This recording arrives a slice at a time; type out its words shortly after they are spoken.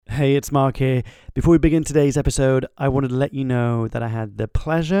Hey, it's Mark here. Before we begin today's episode, I wanted to let you know that I had the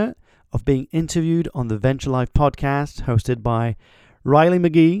pleasure of being interviewed on the Venture Life podcast hosted by Riley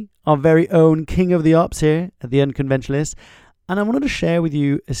McGee, our very own king of the ops here at The Unconventionalist. And I wanted to share with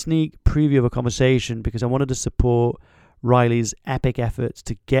you a sneak preview of a conversation because I wanted to support Riley's epic efforts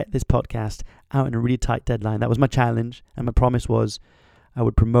to get this podcast out in a really tight deadline. That was my challenge, and my promise was I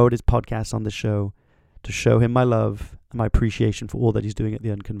would promote his podcast on the show to show him my love and my appreciation for all that he's doing at The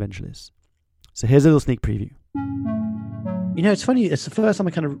Unconventionalist. So here's a little sneak preview. You know, it's funny. It's the first time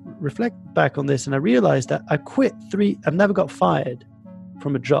I kind of reflect back on this, and I realized that I quit I've never got fired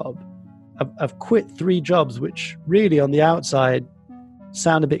from a job. I've quit 3 jobs, which really on the outside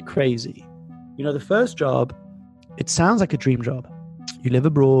sound a bit crazy. You know, the first job, it sounds like a dream job. You live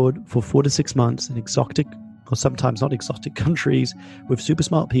abroad for 4 to 6 months in exotic, or sometimes not exotic countries with super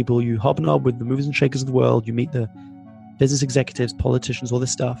smart people. You hobnob with the movers and shakers of the world. You meet the business executives, politicians, all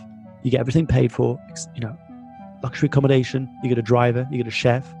this stuff. You get everything paid for, you know, luxury accommodation. You get a driver, you get a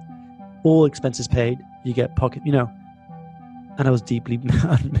chef, all expenses paid. You get pocket, you know. And I was deeply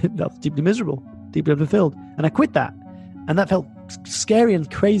miserable, deeply unfulfilled. And I quit that. And that felt scary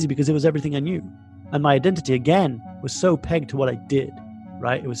and crazy because it was everything I knew. And my identity, again, was so pegged to what I did,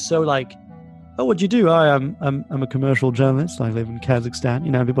 right? It was so like, oh, what'd you do? I'm a commercial journalist. I live in Kazakhstan.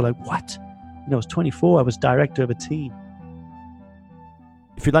 You know, people are like, what? You know, I was 24. I was director of a team.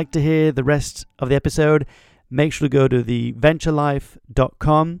 If you'd like to hear the rest of the episode, make sure to go to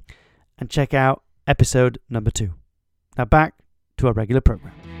theventurelife.com and check out episode number 2. Now back to our regular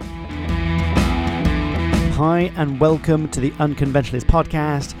program. Hi, and welcome to the Unconventionalist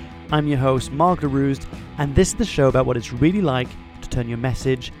podcast. I'm your host, Mark LaRouste, and this is the show about what it's really like to turn your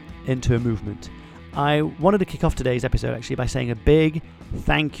message into a movement. I wanted to kick off today's episode actually by saying a big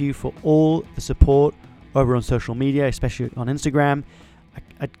thank you for all the support over on social media, especially on Instagram.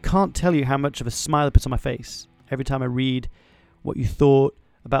 I can't tell you how much of a smile it puts on my face every time I read what you thought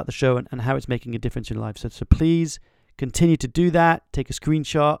about the show and how it's making a difference in your life. So please continue to do that. Take a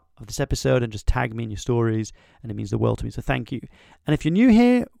screenshot of this episode and just tag me in your stories, and it means the world to me. So thank you. And if you're new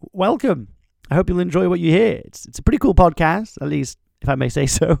here, welcome. I hope you'll enjoy what you hear. It's a pretty cool podcast, at least if I may say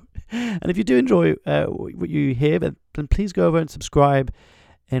so. And if you do enjoy what you hear, then please go over and subscribe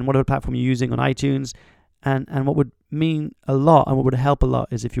in whatever platform you're using on iTunes. And what would mean a lot and what would help a lot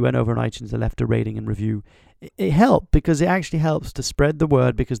is if you went over on iTunes and left a rating and review. It helped because it actually helps to spread the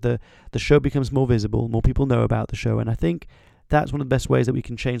word because the show becomes more visible, more people know about the show. And I think that's one of the best ways that we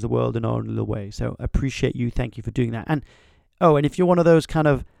can change the world in our own little way. So I appreciate you. Thank you for doing that. And if you're one of those kind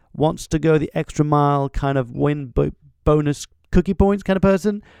of wants to go the extra mile, kind of win bonus cookie points kind of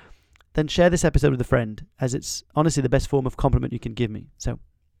person, then share this episode with a friend, as it's honestly the best form of compliment you can give me. So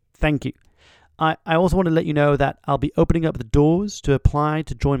thank you. I also want to let you know that I'll be opening up the doors to apply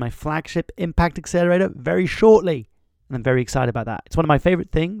to join my flagship Impact Accelerator very shortly. And I'm very excited about that. It's one of my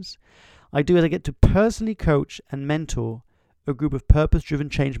favorite things I do, as I get to personally coach and mentor a group of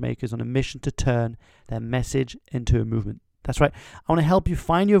purpose-driven change makers on a mission to turn their message into a movement. That's right. I want to help you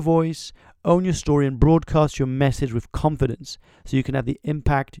find your voice, own your story, and broadcast your message with confidence so you can have the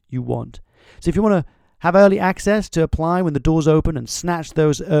impact you want. So if you want to have early access to apply when the doors open and snatch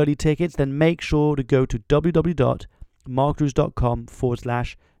those early tickets, then make sure to go to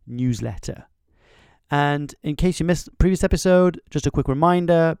www.markruse.com/newsletter. And in case you missed the previous episode, just a quick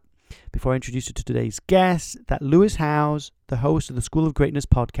reminder before I introduce you to today's guest that Lewis Howes, the host of the School of Greatness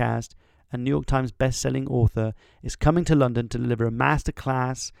podcast and New York Times best-selling author, is coming to London to deliver a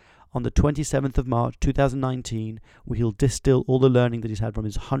masterclass on the 27th of March 2019, where he'll distill all the learning that he's had from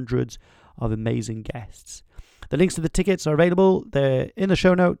his hundreds of amazing guests. The links to the tickets are available. They're in the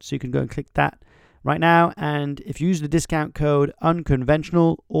show notes, so you can go and click that right now. And if you use the discount code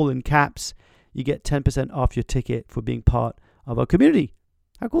UNCONVENTIONAL, all in caps, you get 10% off your ticket for being part of our community.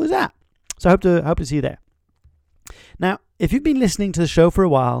 How cool is that? So I hope to see you there. Now, if you've been listening to the show for a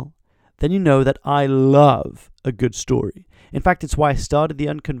while, then you know that I love a good story. In fact, it's why I started The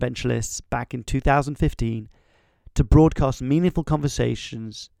Unconventionalists back in 2015 to broadcast meaningful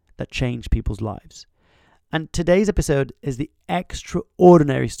conversations that change people's lives. And today's episode is the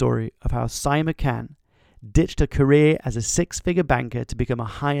extraordinary story of how Saima Khan ditched her career as a 6-figure banker to become a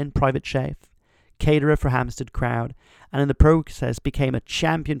high-end private chef, caterer for Hampstead crowd, and in the process became a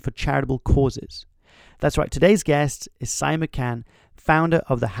champion for charitable causes. That's right, today's guest is Saima Khan, founder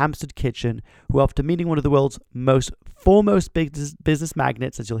of the Hampstead Kitchen, who after meeting one of the world's foremost business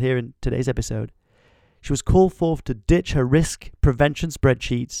magnates, as you'll hear in today's episode, she was called forth to ditch her risk prevention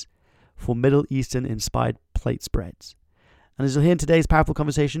spreadsheets for Middle Eastern inspired plate spreads. And as you'll hear in today's powerful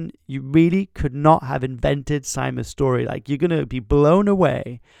conversation, you really could not have invented Saima's story. Like, you're going to be blown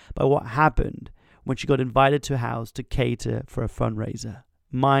away by what happened when she got invited to a house to cater for a fundraiser.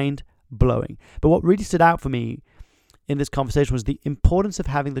 Mind blowing. But what really stood out for me in this conversation was the importance of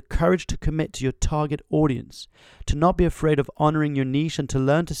having the courage to commit to your target audience, to not be afraid of honoring your niche, and to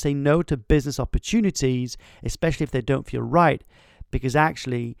learn to say no to business opportunities, especially if they don't feel right. Because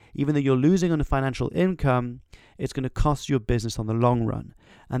actually, even though you're losing on the financial income, it's going to cost your business on the long run.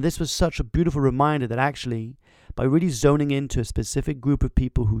 And this was such a beautiful reminder that actually, by really zoning into a specific group of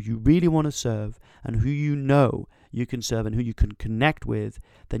people who you really want to serve and who you know you can serve and who you can connect with,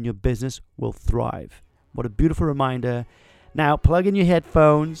 then your business will thrive. What a beautiful reminder. Now, plug in your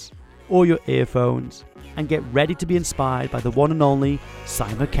headphones or your earphones and get ready to be inspired by the one and only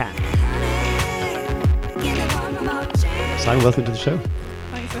Saima Khan. Saima, welcome to the show.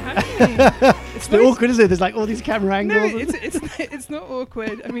 Thanks for having me. It's a bit awkward, isn't it? There's like all these camera angles. No, it's not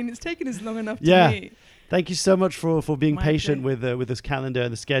awkward. I mean, it's taken us long enough to meet. Thank you so much for being My patient pleasure. with this calendar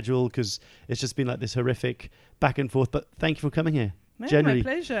and the schedule, because it's just been like this horrific back and forth. But thank you for coming here. No, Generally.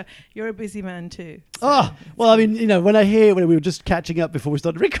 my pleasure. You're a busy man too. Well, I mean, when we were just catching up before we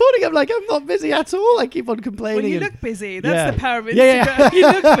started recording, I'm like, I'm not busy at all. I keep on complaining. Well, you look busy. That's the power of Instagram. Yeah.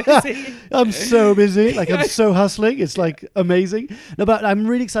 You look busy. I'm so busy. Like, I'm so hustling. It's like amazing. No, but I'm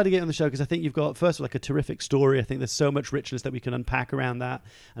really excited to get on the show because I think you've got, first of all, like a terrific story. I think there's so much richness that we can unpack around that.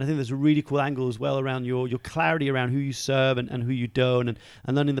 And I think there's a really cool angle as well around your clarity around who you serve and who you don't, and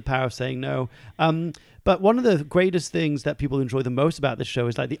learning the power of saying no. But one of the greatest things that people enjoy the most about this show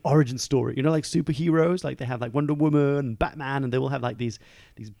is like the origin story. Like superheroes, like they have like Wonder Woman and Batman, and they will have like these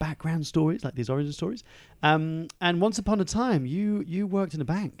background stories, like these origin stories. And once upon a time, you worked in a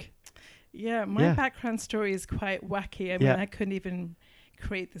bank. Yeah, my background story is quite wacky. I mean, I couldn't even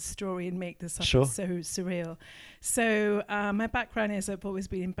create the story and make this up. Sure. It's so surreal. So my background is I've always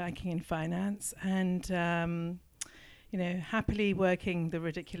been in banking and finance, and happily working the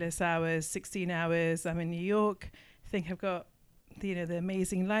ridiculous hours, 16 hours. I'm in New York. I think I've got, the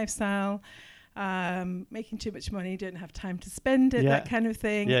amazing lifestyle, making too much money, don't have time to spend it, that kind of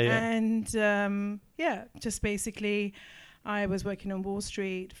thing. And just basically, I was working on Wall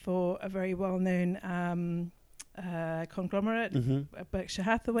Street for a very well-known conglomerate, Berkshire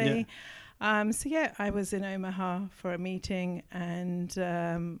Hathaway. Yeah. I was in Omaha for a meeting, and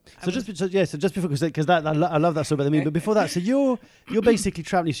just before, because that I love that story about me. But before that, so you're basically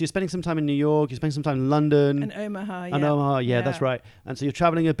traveling. So you're spending some time in New York, you're spending some time in London, and Omaha. That's right. And so you're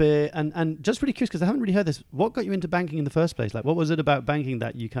traveling a bit, and just really curious because I haven't really heard this. What got you into banking in the first place? Like, what was it about banking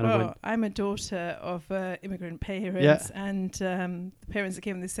that you kind of went? I'm a daughter of immigrant parents, and the parents that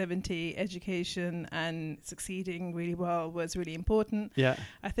came in the 70s, education and succeeding really well was really important. Yeah,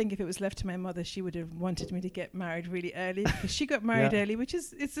 I think if it was left to my mother, she would have wanted me to get married really early, because she got married early, which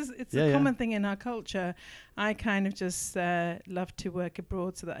is a common thing in our culture. I kind of just loved to work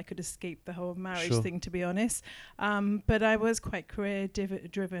abroad so that I could escape the whole marriage thing, to be honest. But I was quite career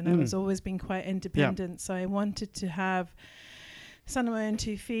driven. I was always been quite independent, so I wanted to have stand on my own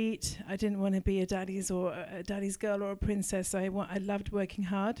 2 feet. I didn't want to be a daddy's girl or a princess. I loved working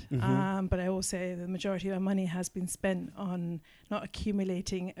hard, but I also, the majority of our money has been spent on not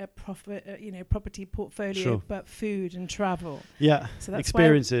accumulating a property portfolio, but food and travel. Yeah, so that's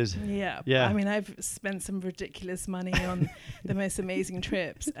experiences. I mean, I've spent some ridiculous money on the most amazing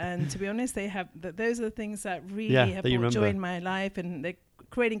trips, and to be honest, those are the things that really have brought joy in my life, and they're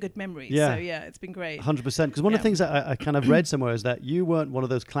creating good memories. So it's been great. 100%. Because one of the things that I kind of read somewhere is that you weren't one of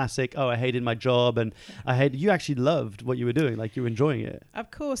those classic, I hated my job and you actually loved what you were doing, like you were enjoying it.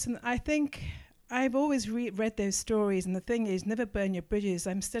 Of course. And I think I've always read those stories, and the thing is, never burn your bridges.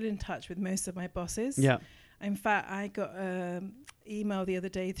 I'm still in touch with most of my bosses. Yeah. In fact, I got an email the other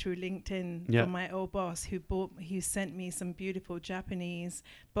day through LinkedIn from my old boss who sent me some beautiful Japanese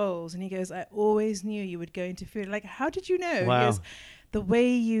bowls, and he goes, I always knew you would go into food. Like, how did you know? Wow. He goes, the way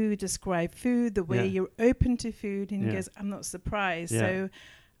you describe food, the way you're open to food, and he goes, I'm not surprised. So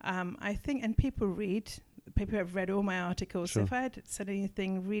I think, and people have read all my articles. So if I had said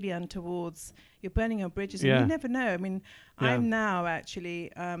anything really untowards, you're burning your bridges, and you never know. I mean, I'm now actually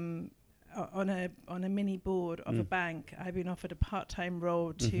on a mini board of a bank. I've been offered a part-time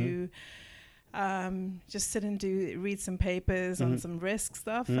role to just sit and read some papers on some risk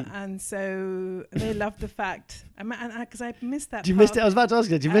stuff, and so they love the fact. Because I missed that. You missed it. I was about to ask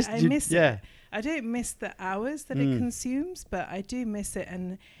you. I missed it. I don't miss the hours that it consumes, but I do miss it,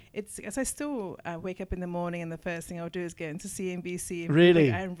 and it's as I still wake up in the morning and the first thing I'll do is go into CNBC. And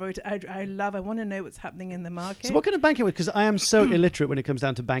really? I want to know what's happening in the market. So what kind of banking? Because I am so illiterate when it comes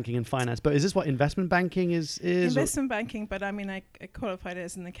down to banking and finance. But is this what investment banking is? Investment banking, but I mean, I qualified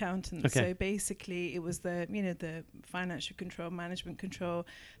as an accountant. Okay. So basically, it was the financial control, management control.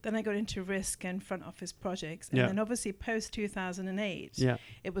 Then I got into risk and front office projects, and then obviously post 2008,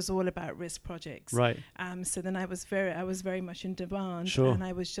 it was all about risk projects. Right. So then I was very much in demand, sure. and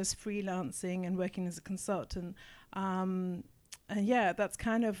I was just freelancing and working as a consultant. And that's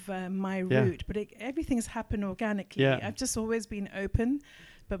kind of my route. But everything's happened organically. Yeah. I've just always been open.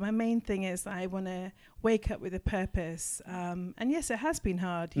 But my main thing is I want to wake up with a purpose. And yes, it has been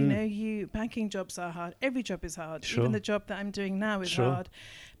hard. You know, banking jobs are hard. Every job is hard. Sure. Even the job that I'm doing now is hard.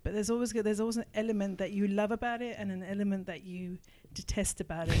 But there's always an element that you love about it and an element that you detest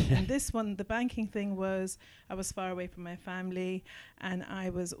about it. And this one, the banking thing, was I was far away from my family, and I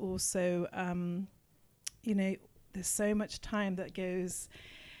was also, there's so much time that goes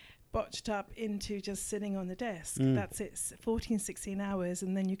botched up into just sitting on the desk. That's it, 14, 16 hours,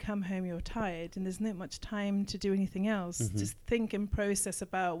 and then you come home, you're tired, and there's not much time to do anything else. Just think and process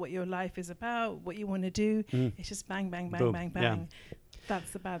about what your life is about, what you want to do. It's just bang, bang, bang, boom. Bang, bang. Yeah.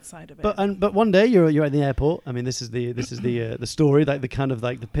 That's the bad side of it. But one day you're at the airport. I mean, this is the story, like the kind of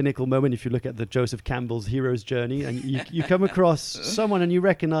like the pinnacle moment. If you look at the Joseph Campbell's hero's journey, and you come across someone and you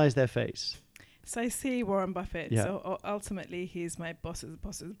recognize their face. So I see Warren Buffett. Yeah. So ultimately, he's my boss's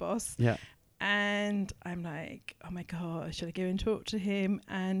boss's boss. Yeah. And I'm like, oh my God, should I go and talk to him?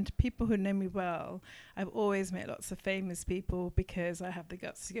 And people who know me well, I've always met lots of famous people because I have the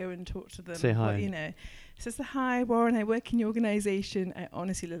guts to go and talk to them. Say hi. He says, hi, Warren, I work in your organization. I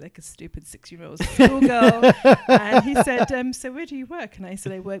honestly look like a stupid 6-year-old schoolgirl. And he said, so where do you work? And I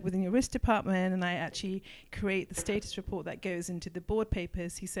said, I work within your risk department, and I actually create the status report that goes into the board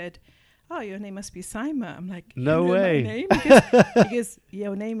papers. He said, oh, your name must be Saima. I'm like, no way. My name? Because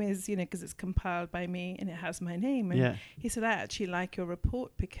your name is, because it's compiled by me and it has my name. And he said, I actually like your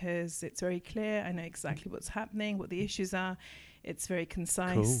report because it's very clear. I know exactly what's happening, what the issues are. It's very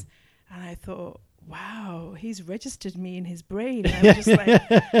concise. Cool. And I thought, wow, he's registered me in his brain. I was just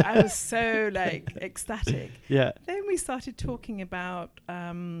I was so ecstatic. Yeah. Then we started talking about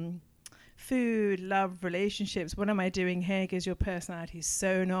food, love, relationships. What am I doing here? Because your personality is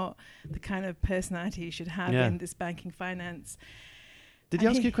so not the kind of personality you should have in this banking finance. Did he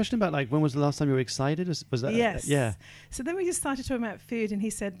ask you a question about when was the last time you were excited? Was that? Yes. Yeah. So then we just started talking about food, and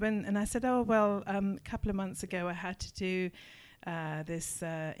he said and I said, oh well, a couple of months ago I had to do this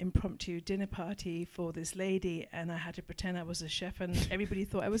impromptu dinner party for this lady, and I had to pretend I was a chef, and everybody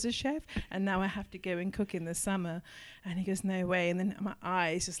thought I was a chef, and now I have to go and cook in the summer. And he goes, no way. And then my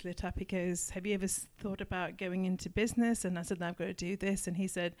eyes just lit up. He goes, have you ever thought about going into business? And I said, no, I've got to do this. And he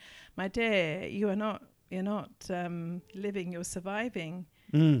said, my dear, you're not living, you're surviving.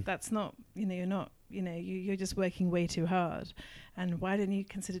 That's not, you're not, you're just working way too hard. And why don't you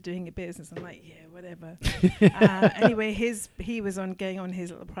consider doing a business? I'm like, yeah, whatever. Anyway, he was going on his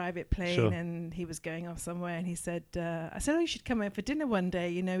little private plane, and he was going off somewhere. And he said, I said, oh, you should come over for dinner one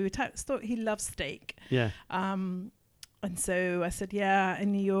day. We thought he loves steak. Yeah. And so I said, yeah,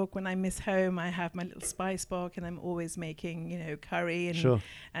 in New York, when I miss home, I have my little spice box, and I'm always making, curry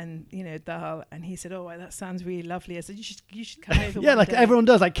and dal. And he said, oh, well, that sounds really lovely. I said, you should come over. Yeah, day. Everyone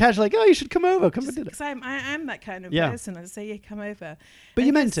does, casually, oh, you should come over. Come for dinner. Because I'm that kind of person. I'd say, yeah, come over. But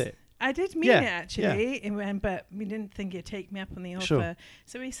you meant it. I did mean it, actually, but we didn't think he'd take me up on the offer. Sure.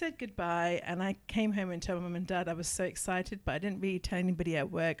 So we said goodbye, and I came home and told Mum and Dad I was so excited, but I didn't really tell anybody at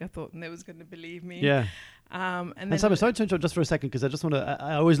work. I thought no one's going to believe me. Yeah. And Simon, sorry to interrupt just for a second, because I just want to,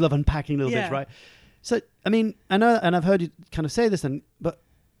 I always love unpacking little bits, right? So, I mean, I know, and I've heard you kind of say this, but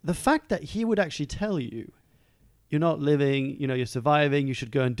the fact that he would actually tell you, you're not living, you're surviving, you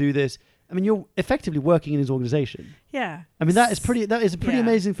should go and do this. I mean, you're effectively working in his organization. Yeah. I mean, that is pretty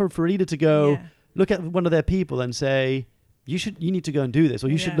amazing for a leader to go look at one of their people and say, you need to go and do this, or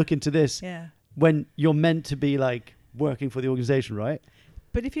you should look into this when you're meant to be working for the organization, right?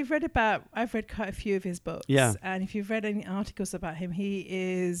 But if you've I've read quite a few of his books. Yeah. And if you've read any articles about him, he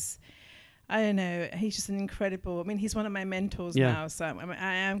is, I don't know, he's just an incredible, he's one of my mentors now, so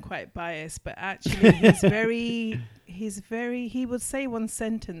I am quite biased, but actually he will say one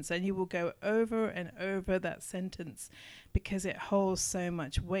sentence and you will go over and over that sentence because it holds so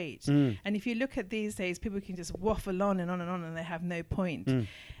much weight. And if you look at these days, people can just waffle on and on and on and they have no point.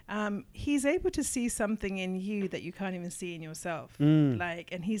 He's able to see something in you that you can't even see in yourself.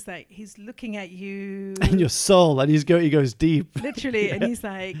 And he's looking at you and your soul, and he goes deep. Literally, and he's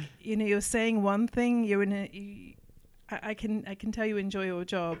like, you're saying one thing, I can tell you enjoy your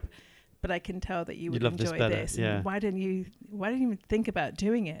job, but I can tell that you would enjoy this. Yeah. And why didn't you even think about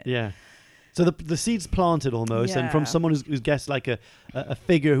doing it? Yeah. So the seed's planted almost, and from someone who's guessed like a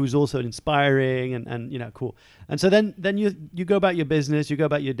figure who's also inspiring and cool. And so then you go about your business, you go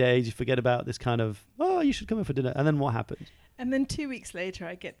about your days, you forget about this kind of, you should come in for dinner. And then what happens? And then 2 weeks later,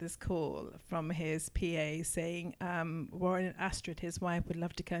 I get this call from his PA saying, Warren and Astrid, his wife, would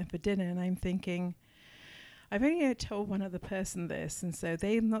love to come in for dinner. And I'm thinking, I've only told one other person this, and so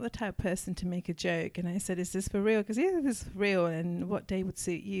they're not the type of person to make a joke. And I said, is this for real? Because this is for real, and what day would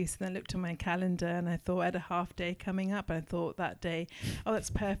suit you? So then I looked at my calendar, and I thought I had a half day coming up. And I thought that day, that's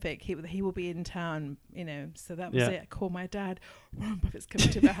perfect. He will be in town, So that was it. I called my dad. Warren Buffett's coming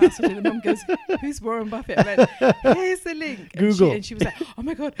to the house. And Mum goes, who's Warren Buffett? I went, here's the link. Google. And she was like, oh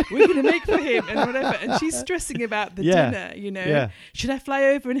my God, we're going to make for him and whatever. And she's stressing about the dinner, Yeah. Should I fly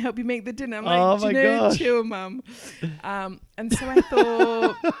over and help you make the dinner? I'm like, chill, Mum. And so I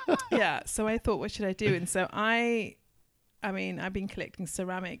thought, what should I do? And so I've been collecting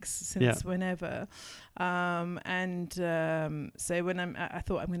ceramics since whenever. So when I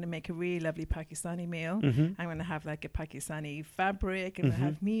thought I'm going to make a really lovely Pakistani meal. Mm-hmm. I'm going to have like a Pakistani fabric. I'm going to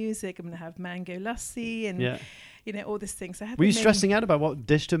have music. I'm going to have mango lassi and all these things. Were you stressing out about what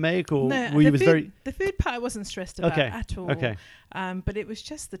dish to make, or no, were you the food part I wasn't stressed about at all. Okay. But it was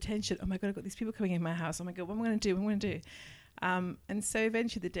just the tension. Oh my God, I've got these people coming in my house. Oh my God, what am I going to do? What am I going to do? And so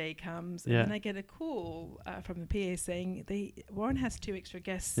eventually the day comes, and then I get a call from the PA saying Warren has 2 extra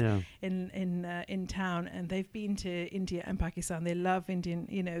guests in town, and they've been to India and Pakistan. They love Indian,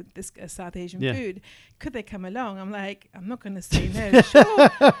 this South Asian food. Could they come along? I'm like, I'm not going to say no. Sure.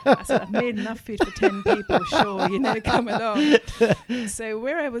 I said, I've made enough food for 10 people. Sure, come along. So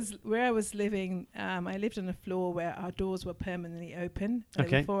where I was living, I lived on a floor where our doors were permanently open. There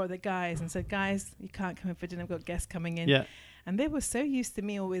were 4 other guys, and said, guys, you can't come in for dinner. I've got guests coming in. Yeah. And they were so used to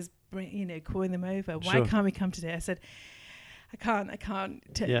me always, calling them over. Why can't we come today? I said, I can't,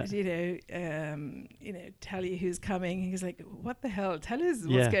 tell you who's coming. He was like, what the hell? Tell us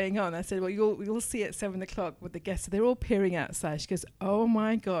what's going on. I said, well, you'll see at 7:00 with the guests. So they're all peering outside. She goes, oh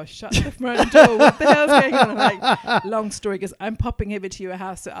my gosh, shut the front door. What the hell's going on? I'm like, long story. Because I'm popping over to your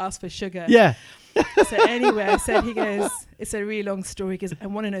house to ask for sugar. Yeah. So anyway, I said, he goes, it's a really long story because I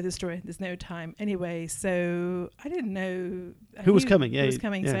want to know the story. There's no time. Anyway, so I didn't know who was coming. Who was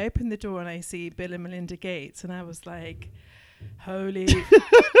coming. So I opened the door and I see Bill and Melinda Gates, and I was like, holy,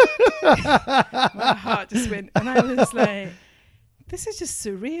 my heart just went, and I was like, this is just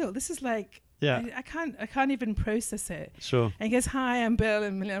surreal. This is like, I can't even process it. Sure. And he goes, hi, I'm Bill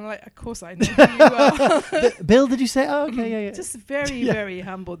and Melinda. I'm like, of course I know who you are. Bill, did you say? Oh, okay, yeah. Just very, very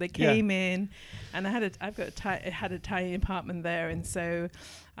humble. They came in, and I had a tiny apartment there, and so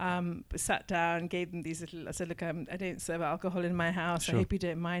sat down, gave them these little. I said, look, I don't serve alcohol in my house. Sure. I hope you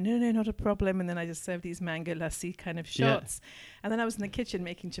don't mind. No, not a problem. And then I just served these mango lassi kind of shots, and then I was in the kitchen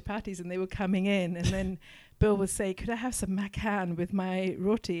making chapatis, and they were coming in, and then Bill would say, could I have some makan with my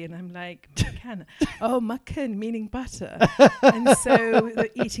roti? And I'm like, makan? Oh, makan, meaning butter. And so they're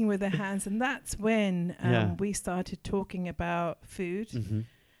eating with their hands. And that's when we started talking about food. Mm-hmm.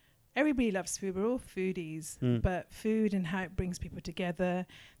 Everybody loves food. We're all foodies. But food and how it brings people together.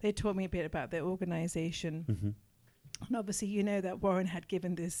 They taught me a bit about their organization. Mm-hmm. And obviously, that Warren had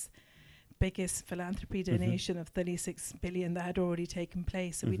given this biggest philanthropy donation of 36 billion that had already taken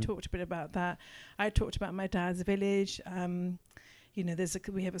place. So we talked a bit about that. I talked about my dad's village.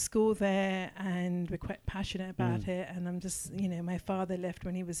 We have a school there, and we're quite passionate about it. And I'm just, my father left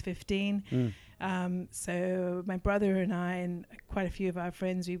when he was 15. So my brother and I and quite a few of our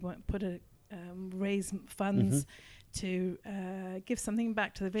friends, we raise funds to give something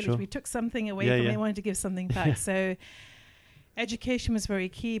back to the village. Sure. We took something away from it, wanted to give something back. So education was very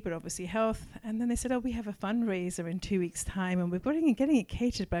key, but obviously health. And then they said, we have a fundraiser in 2 weeks' time, and we're getting it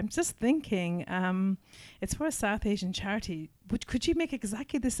catered. But I'm just thinking, it's for a South Asian charity. Could you make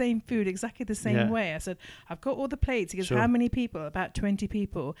exactly the same food, exactly the same way? I said, I've got all the plates. He goes, how many people? About 20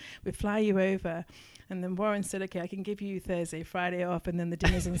 people. We fly you over. And then Warren said, okay, I can give you Thursday, Friday off, and then the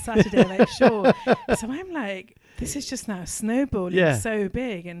dinner's on Saturday. Like, sure. So I'm like, this is just now snowballing so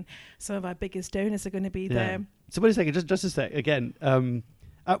big, and some of our biggest donors are going to be there. So wait a second, just a sec. Again,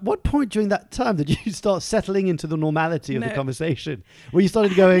 at what point during that time did you start settling into the normality of the conversation? Where you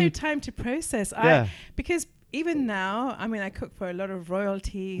started going... I had no time to process. Because even now, I cook for a lot of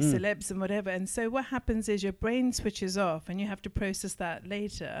royalty, celebs and whatever. And so what happens is your brain switches off and you have to process that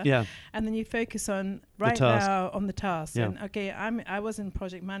later. Yeah. And then you focus on now on the task. Yeah. And okay, I was in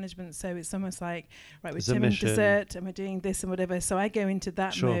project management, so it's almost like, right, we're doing dessert and we're doing this and whatever. So I go into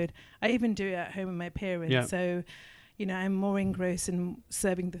that mode. I even do it at home with my parents. Yeah. So, I'm more engrossed in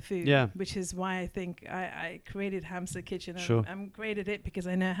serving the food, Yeah. which is why I think I created Hamster Kitchen. Sure. I'm great at it because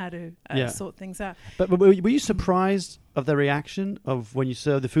I know how to sort things out. But were you surprised of the reaction of when you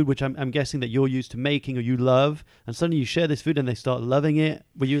serve the food, which I'm guessing that you're used to making or you love, and suddenly you share this food and they start loving it?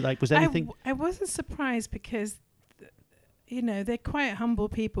 Were you like, was there anything? I wasn't surprised because, they're quite humble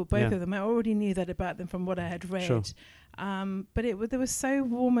people, both of them. I already knew that about them from what I had read. Sure. But they were so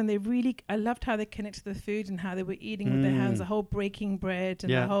warm, and I loved how they connected to the food and how they were eating with their hands, the whole breaking bread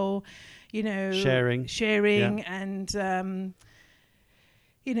and the whole, sharing and,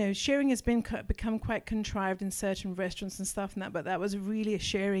 sharing has become quite contrived in certain restaurants and stuff and that, but that was really a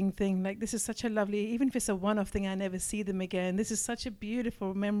sharing thing. Like, this is such a lovely, even if it's a one-off thing, I never see them again. This is such a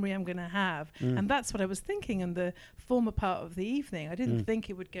beautiful memory I'm going to have. And that's what I was thinking in the former part of the evening. I didn't think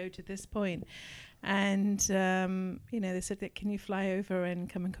it would go to this point. And, they said, that, can you fly over and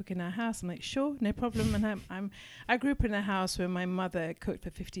come and cook in our house? I'm like, sure, no problem. And I grew up in a house where my mother cooked for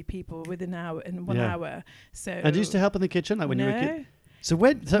 50 people within one hour. So. And you used to help in the kitchen, like when you were a kid? So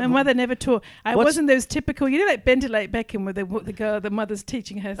my mother never taught. I wasn't those typical, like Bend It Like Beckham, where the mother's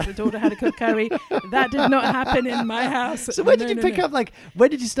teaching the daughter how to cook curry. That did not happen in my house. So when did you pick up,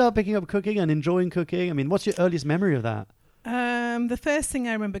 when did you start picking up cooking and enjoying cooking? I mean, what's your earliest memory of that? The first thing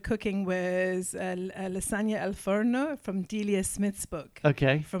I remember cooking was lasagna al forno from Delia Smith's book.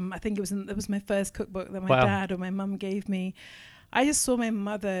 Okay. I think it was my first cookbook that my dad or my mum gave me. I just saw my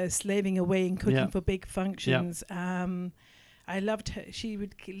mother slaving away and cooking for big functions. I loved her. She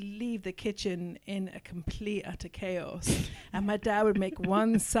would leave the kitchen in a complete utter chaos. And my dad would make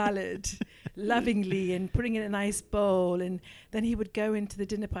one salad lovingly and putting it in a nice bowl. And then he would go into the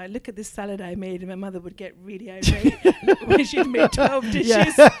dinner party, look at this salad I made. And my mother would get really irate when she'd made 12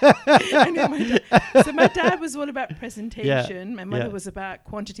 dishes. So my dad was all about presentation. Yeah. My mother was about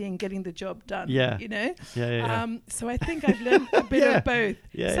quantity and getting the job done. Yeah. So I think I've learned a bit of both.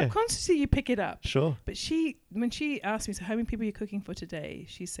 Yeah. Subconsciously, you pick it up. Sure. But when she asked me, so how many people are you cooking for today?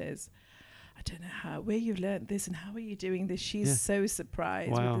 She says, I don't know where you learned this and how are you doing this? She's so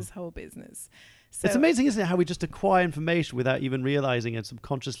surprised with this whole business. So it's amazing, isn't it, how we just acquire information without even realizing it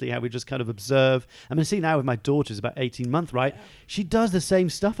subconsciously, how we just kind of observe. I mean, see now with my daughter, who's about 18 months, right? Yeah. She does the same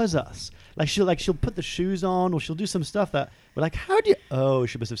stuff as us. She'll put the shoes on, or she'll do some stuff that we're like, how do you? Oh,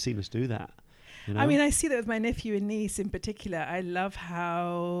 she must have seen us do that. I mean, I see that with my nephew and niece in particular. I love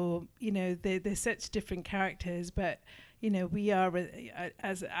how, they're such different characters, but, we are,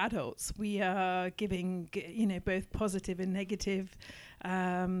 as adults, we are giving, both positive and negative,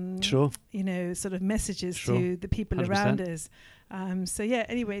 sort of messages to the people 100%. Around us.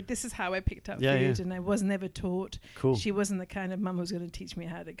 Anyway, this is how I picked up food, and I was never taught. Cool. She wasn't the kind of mum who was going to teach me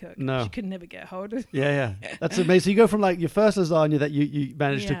how to cook. No. She could never get hold of. Yeah. That's amazing. So you go from your first lasagna that you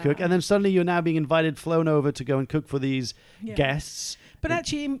managed to cook, and then suddenly you're now being flown over to go and cook for these guests. But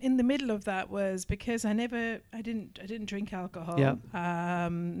actually, in the middle of that was because I didn't drink alcohol. Yeah.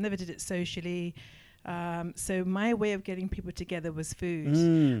 Never did it socially. So my way of getting people together was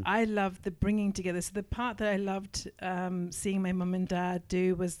food. I loved the bringing together. So the part that I loved seeing my mum and dad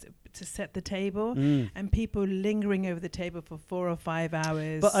do was to set the table and people lingering over the table for 4 or 5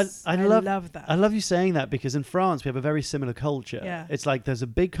 hours. But I love that. I love you saying that because in France we have a very similar culture. Yeah. It's like there's a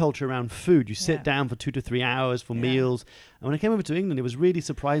big culture around food. You sit down for 2 to 3 hours for meals. And when I came over to England, it was really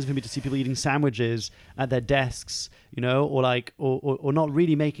surprising for me to see people eating sandwiches at their desks, or not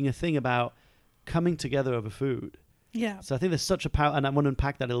really making a thing about coming together over food. Yeah. So I think there's such a power, and I want to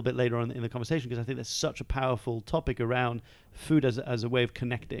unpack that a little bit later on in the conversation because I think there's such a powerful topic around food as a way of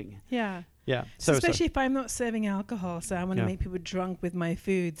connecting. Yeah. Yeah. So especially if I'm not serving alcohol, so I want to make people drunk with my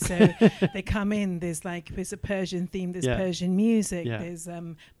food. So they come in, there's a Persian theme, there's Persian music, there's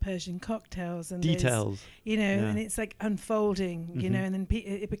Persian cocktails and details, and it's like unfolding, and then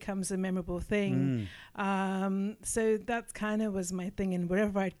it becomes a memorable thing. So that kind of was my thing, and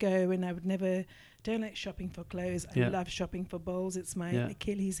wherever I'd go, and I would never. Don't like shopping for clothes. I love shopping for bowls. It's my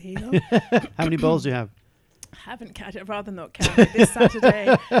Achilles heel. How many bowls do you have? Haven't counted. I'd rather not count it. This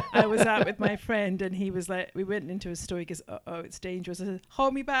Saturday, I was out with my friend, and he was like, we went into a store. He goes, it's dangerous. I said,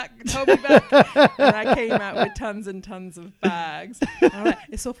 hold me back. And I came out with tons and tons of bags. I'm like,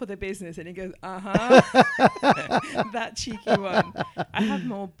 it's all for the business. And he goes, that cheeky one. I have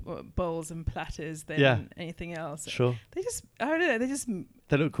more bowls and platters than anything else. Sure. They just, I don't know,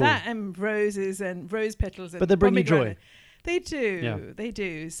 they look cool. That and roses and rose petals. But they bring you joy. They do. Yeah. They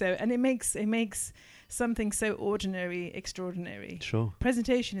do. So, and it makes something so ordinary extraordinary. Sure.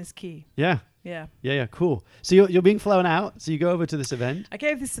 Presentation is key. Yeah. Cool. So you're being flown out. So you go over to this event. I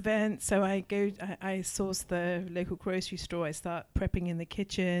go to this event. So I source the local grocery store. I start prepping in the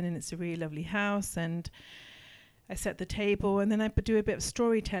kitchen, and it's a really lovely house. And I set the table, and then I do a bit of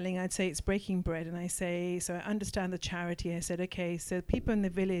storytelling. I'd say it's breaking bread, and I say, so I understand the charity. I said, okay, so people in the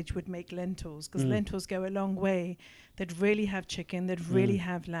village would make lentils, because lentils go a long way. They'd really have chicken, they'd really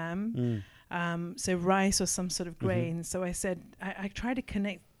have lamb, so rice or some sort of grain. So I said, I tried to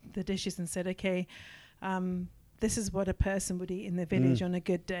connect the dishes and said, okay, this is what a person would eat in the village on a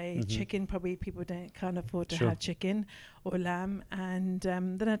good day. Chicken, probably people can't afford to have chicken or lamb. And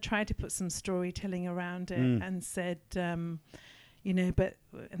then I tried to put some storytelling around it and said, and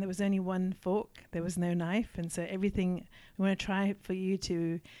there was only one fork, there was no knife. And so everything, I want to try for you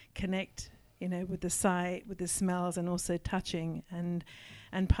to connect, with the sight, with the smells, and also touching. And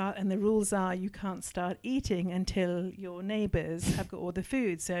the rules are you can't start eating until your neighbors have got all the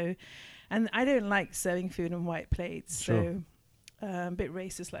food. So, and I don't like serving food on white plates. So a bit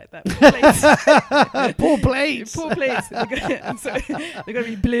racist like that. Poor plates. Poor plates. They've got to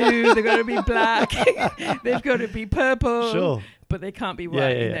be blue. They've got to be black. They've got to be purple. Sure. But they can't be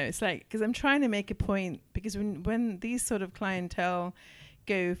white. It's like, because I'm trying to make a point, because when these sort of clientele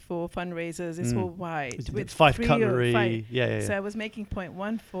go for fundraisers, it's all white with 5 cutlery. So I was making point,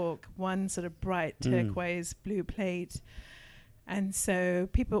 1 fork, 1 sort of bright turquoise blue plate. And so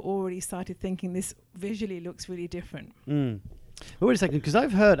people already started thinking this visually looks really different. Well, wait a second, because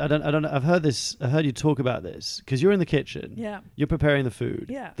I've heard, I've heard you talk about this, because you're in the kitchen. Yeah. You're preparing the food.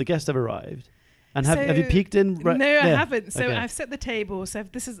 Yeah. The guests have arrived. And have you peeked in? No, I haven't. So I've set the table. So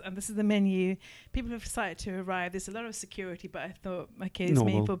this is the menu. People have decided to arrive. There's a lot of security, but I thought, okay, it's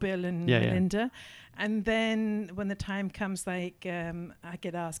me for Bill and Melinda. And then when the time comes, I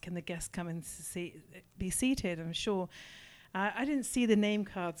get asked, can the guests come and be seated? I'm sure. I didn't see the name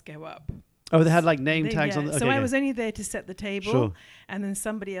cards go up. Oh, they had like name tags on. So I was only there to set the table, and then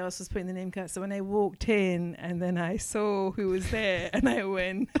somebody else was putting the name cards. So when I walked in, and then I saw who was there, and I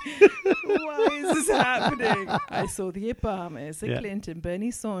went, "Why is this happening?" I saw the Obamas, the Clinton, Bernie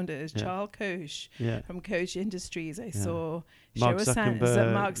Sanders, Charles Koch from Koch Industries. I saw Mark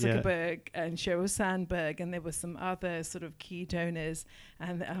Zuckerberg and Sheryl Sandberg, and there were some other sort of key donors,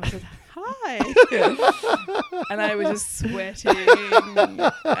 and I was like, "Hi," and I was just sweating.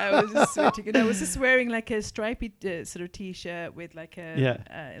 And I was just wearing like a stripy sort of t-shirt with like a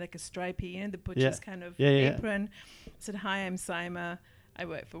stripy, the butcher's kind of apron. I said, "Hi, I'm Saima. I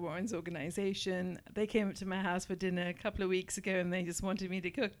work for Warren's organization." They came up to my house for dinner a couple of weeks ago, and they just wanted me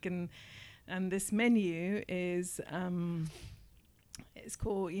to cook. And this menu is it's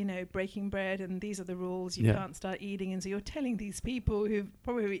called, breaking bread, and these are the rules. You can't start eating. And so you're telling these people who've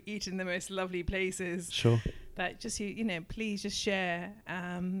probably eaten the most lovely places that just, please just share.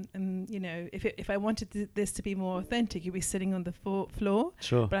 And, if I wanted this to be more authentic, you'd be sitting on the floor.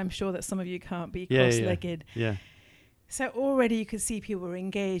 Sure. But I'm sure that some of you can't be cross-legged. Yeah. So already you could see people were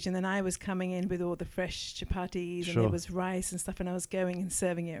engaged, and then I was coming in with all the fresh chapatis, and there was rice and stuff, and I was going and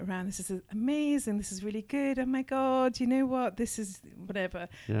serving it around. This is amazing. This is really good. Oh my God, you know what? This is whatever.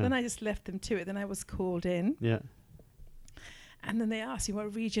 Yeah. Then I just left them to it. Then I was called in. Yeah. And then they asked me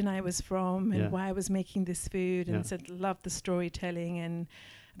what region I was from and why I was making this food, and said, loved the storytelling. And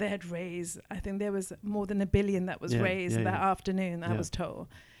they had raised, I think there was more than $1 billion that was raised that afternoon, I was told.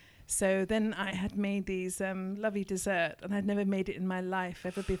 So then I had made these lovely dessert, and I'd never made it in my life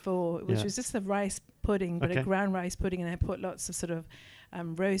ever before, which was just a rice pudding, but a ground rice pudding, and I put lots of sort of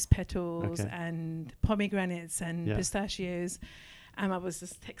rose petals and pomegranates and pistachios, and I was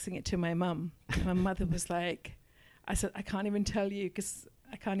just texting it to my mum. My mother was like, I said, I can't even tell you, because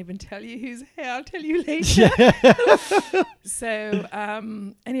I can't even tell you who's here. I'll tell you later. So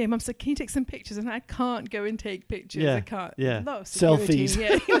anyway, Mum said, can you take some pictures? And I can't go and take pictures. I can't. Yeah. Selfies.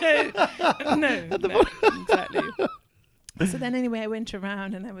 No, exactly. So then anyway, I went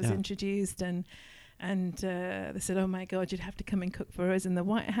around and I was introduced, and they said, oh my God, you'd have to come and cook for us in the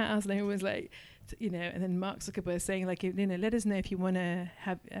White House. And I was like, and then Mark Zuckerberg saying, like, let us know if you want to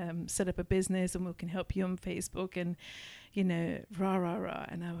have set up a business, and we can help you on Facebook, and rah, rah, rah.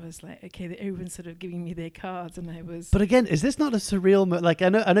 And I was like, okay, everyone's sort of giving me their cards, and I was... But again, is this not a surreal... like, I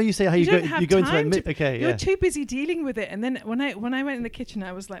know you say how you go into... You're too busy dealing with it. And then when I went in the kitchen,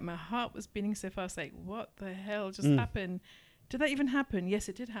 I was like, my heart was beating so fast, like, what the hell just happened? Did that even happen? Yes,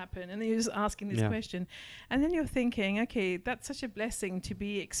 it did happen. And then you're just asking this question. And then you're thinking, okay, that's such a blessing to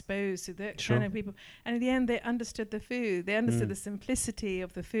be exposed to that kind of people. And in the end, they understood the food. They understood the simplicity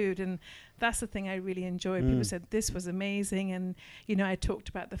of the food. And that's the thing I really enjoyed. People said, this was amazing. And, I talked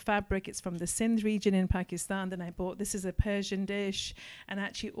about the fabric. It's from the Sindh region in Pakistan. Then I bought, this is a Persian dish. And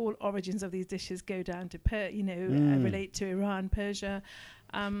actually all origins of these dishes go down to, relate to Iran, Persia.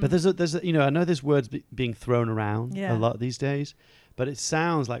 But there's I know there's words being thrown around a lot these days, but it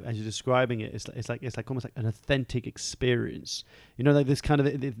sounds like, as you're describing it, it's like almost like an authentic experience. You know, like this kind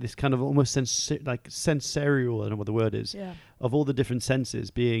of almost sensorial, I don't know what the word is, of all the different senses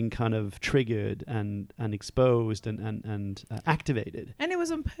being kind of triggered and exposed and activated. And it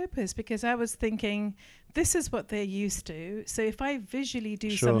was on purpose, because I was thinking, this is what they're used to. So if I visually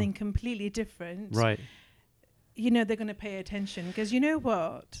do something completely different, right, you know, they're going to pay attention, because you know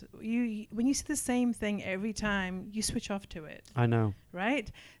what, when you see the same thing every time, you switch off to it. I know,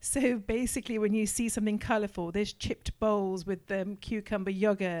 right? So basically, when you see something colorful, there's chipped bowls with cucumber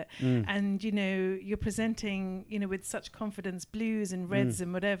yogurt, and you know, you're presenting, you know, with such confidence, blues and reds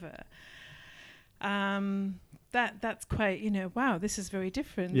and whatever. That's quite, you know, wow, this is very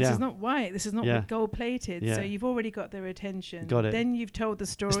different. This is not white. This is not gold plated. So you've already got their attention. Got it. Then you've told the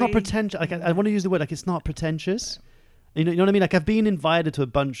story. It's not pretentious. Like, I want to use the word, like, it's not pretentious. You know what I mean? Like, I've been invited to a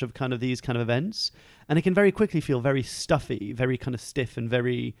bunch of kind of these kind of events, and it can very quickly feel very stuffy, very kind of stiff, and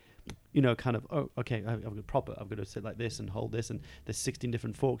very, you know, kind of, oh, okay, I've got to sit like this and hold this, and there's 16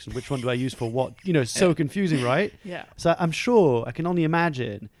 different forks, and which one do I use for what? You know, it's so confusing, right? Yeah. So I'm sure, I can only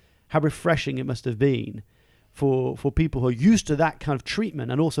imagine how refreshing it must have been for people who are used to that kind of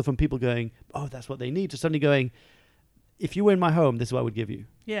treatment, and also from people going, oh, that's what they need, to suddenly going, if you were in my home, this is what I would give you.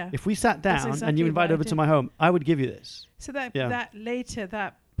 Yeah. If we sat down and you invited over to my home, I would give you this. So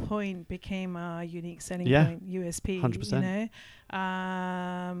that point became our unique selling point, USP. 100%. You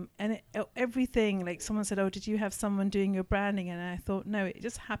know, and everything, like someone said, oh, did you have someone doing your branding? And I thought, no, it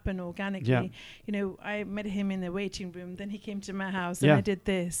just happened organically. Yeah. You know, I met him in the waiting room, then he came to my house, and I did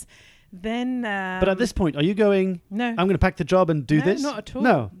this. Then, but at this point, are you going, no, I'm going to pack the job and do this? Not at all.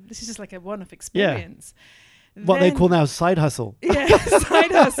 No. This is just like a one-off experience. What they call now side hustle. Yeah,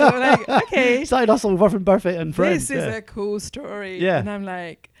 side hustle. Like, okay. Side hustle with Buffett and friends. This is a cool story. Yeah. And I'm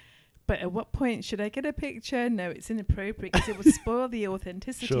like, but at what point should I get a picture? No, it's inappropriate, because it would spoil the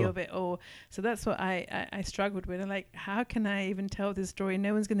authenticity of it all. So that's what I struggled with. I'm like, how can I even tell this story?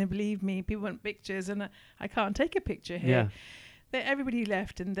 No one's going to believe me. People want pictures, and I can't take a picture here. Yeah. Everybody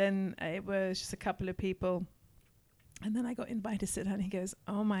left, and then it was just a couple of people. And then I got invited to sit down. He goes,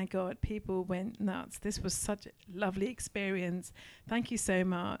 oh my God, people went nuts. This was such a lovely experience. Thank you so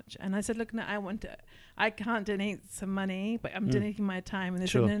much. And I said, look, no, I can't donate some money, but I'm donating my time. And they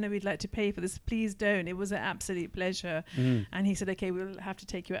said, no, we'd like to pay for this. Please don't. It was an absolute pleasure. And he said, okay, we'll have to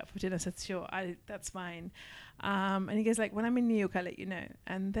take you out for dinner. I said, sure, that's fine. And he goes, like, when I'm in New York, I'll let you know.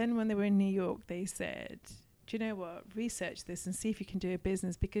 And then when they were in New York, they said, do you know what? Research this and see if you can do a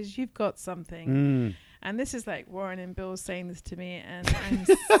business, because you've got something. And this is like Warren and Bill saying this to me, and I'm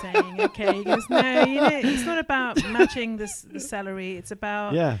saying, okay. He goes, no, you know, it's not about matching the salary. It's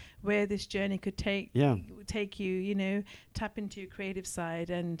about where this journey could take you. You know, tap into your creative side.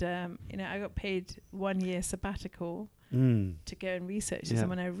 And you know, I got paid 1 year sabbatical to go and research this. And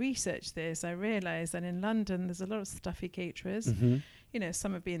when I researched this, I realized that in London there's a lot of stuffy caterers. You know,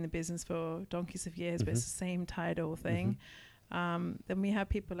 some have been in the business for donkeys of years, but it's the same tidal thing. Then we have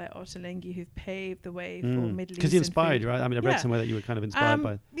people like Ottolenghi who've paved the way for Middle Eastern because you inspired, food. right? I mean, I read somewhere that you were kind of inspired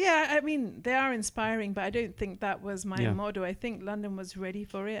by. Yeah, I mean, they are inspiring, but I don't think that was my model. I think London was ready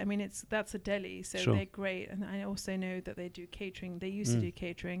for it. I mean, that's a deli, so they're great. And I also know that they do catering. They used to do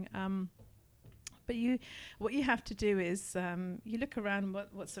catering. But what you have to do is you look around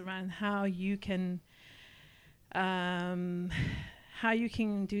what's around, how you can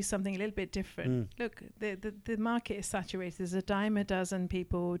do something a little bit different. Look, the market is saturated. There's a dime a dozen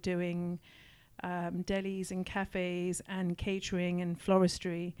people doing delis and cafes and catering and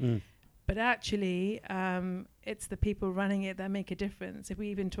floristry. But actually, it's the people running it that make a difference. If we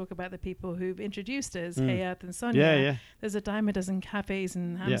even talk about the people who've introduced us, Hayat and Sonia, there's a dime a dozen cafes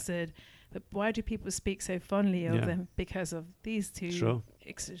in Hampstead. But why do people speak so fondly of them? Because of these two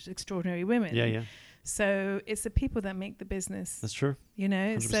extraordinary women. So it's the people that make the business. That's true. You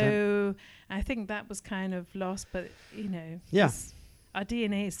know, 100%. So I think that was kind of lost, but you know, our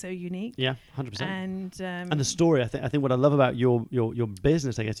DNA is so unique. Yeah, 100%. And the story, I think what I love about your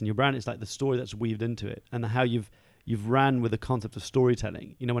business, I guess, and your brand, is like the story that's weaved into it, and how you've ran with the concept of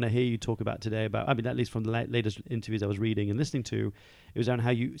storytelling. You know, when I hear you talk about today about, I mean, at least from the latest interviews I was reading and listening to, it was on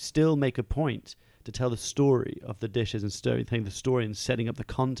how you still make a point to tell the story of the dishes and telling the story and setting up the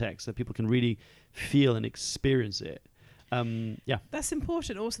context so people can really feel and experience it. That's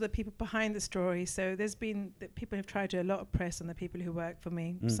important. Also, the people behind the story. So there's been people have tried to do a lot of press on the people who work for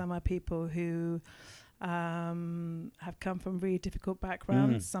me. Some are people who have come from really difficult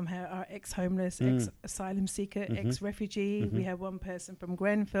backgrounds. Some are ex-homeless, ex-asylum seeker, ex-refugee. We have one person from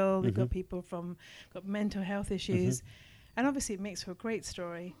Grenfell. We've got people got mental health issues. And obviously it makes for a great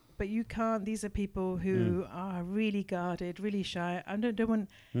story, but you can't, these are people who are really guarded, really shy. I don't want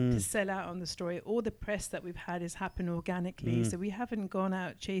to sell out on the story. All the press that we've had has happened organically. So we haven't gone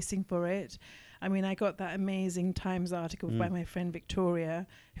out chasing for it. I mean, I got that amazing Times article by my friend Victoria,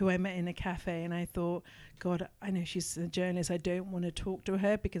 who I met in a cafe, and I thought, God, I know she's a journalist. I don't want to talk to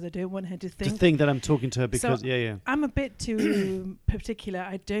her because I don't want her to think that I'm talking to her because, I'm a bit too particular.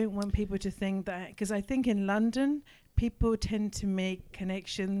 I don't want people to think that, because I think in London, people tend to make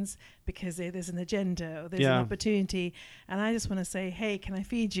connections because there's an agenda or there's an opportunity. And I just want to say, hey, can I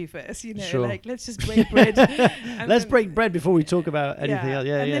feed you first? You know, like, let's just break bread. Let's break bread before we talk about anything else.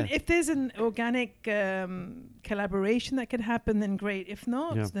 And then if there's an organic collaboration that could happen, then great. If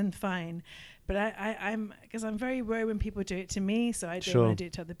not, then fine. But I'm because I'm very worried when people do it to me, so I don't want to do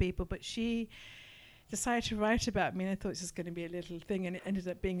it to other people. But she decided to write about me, and I thought it was going to be a little thing, and it ended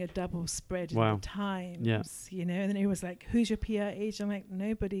up being a double spread in the Times, you know. And then it was like, who's your PR agent? I'm like,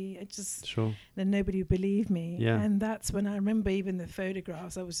 nobody. I just then nobody would believe me, and that's when I remember even the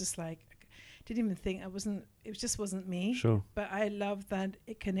photographs. I was just like, didn't even think it just wasn't me. But I love that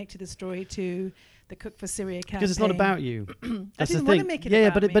it connected the story to the Cook for Syria campaign. Because it's not about you. That's I didn't want to make it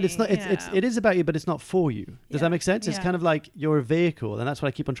about me. But it's not. It is about you, but it's not for you. Does that make sense? It's kind of like you're a vehicle, and that's what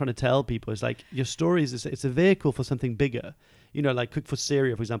I keep on trying to tell people. It's like your story it's a vehicle for something bigger. You know, like Cook for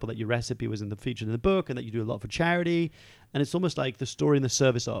Syria, for example, that your recipe was featured in the book, and that you do a lot for charity, and it's almost like the story in the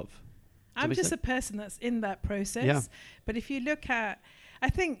service of. I'm just a person that's in that process. But if you look at, I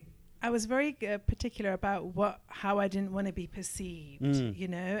think I was very particular about how I didn't want to be perceived, you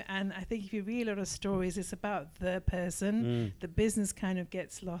know. And I think if you read a lot of stories, it's about the person. The business kind of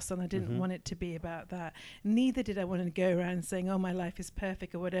gets lost, and I didn't want it to be about that. Neither did I want to go around saying, "Oh, my life is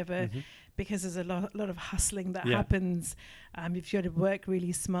perfect" or whatever, because there's a lot of hustling that happens if you had to work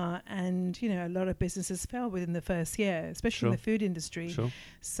really smart. And you know, a lot of businesses fail within the first year, especially in the food industry.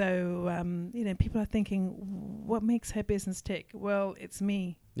 So you know, people are thinking, "What makes her business tick?" Well, it's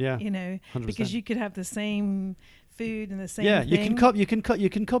me. You know, 100%. Because you could have the same food and the same thing. You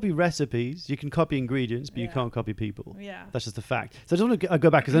can copy recipes, you can copy ingredients, but you can't copy people. That's just a fact. So I just want to go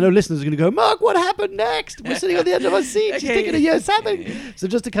back, because I know listeners are going to go, Mark, what happened next? We're sitting on the edge of our seat. She's taking a year something. So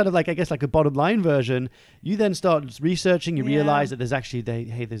just to kind of like, I guess like a bottom line version, you then start researching, you realize that there's actually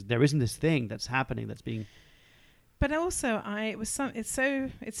there isn't this thing that's happening that's being. But also,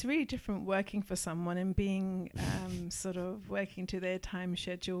 it's really different working for someone and being sort of working to their time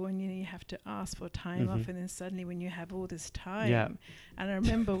schedule, and you have to ask for time off, and then suddenly when you have all this time, and I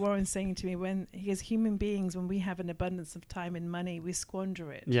remember Warren saying to me, when he is human beings, when we have an abundance of time and money, we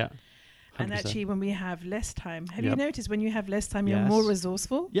squander it. 100%. And actually, when we have less time, have you noticed when you have less time, you're more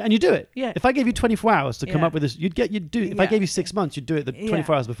resourceful? Yeah, and you do it. Yeah. If I gave you 24 hours to come up with this, you'd do it. If I gave you 6 months, you'd do it the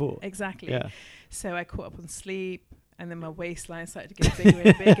 24 hours before. Exactly. Yeah. So I caught up on sleep, and then my waistline started to get bigger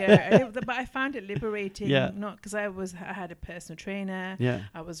and bigger. But I found it liberating, not because I had a personal trainer.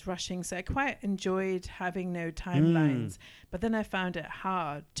 I was rushing, so I quite enjoyed having no timelines. But then I found it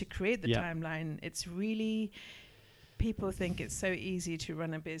hard to create the timeline. It's really. People think it's so easy to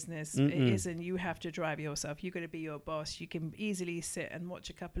run a business. It isn't. You have to drive yourself. You've got to be your boss. You can easily sit and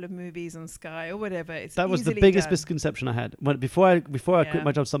watch a couple of movies on Sky or whatever. That was the biggest misconception I had. Before I quit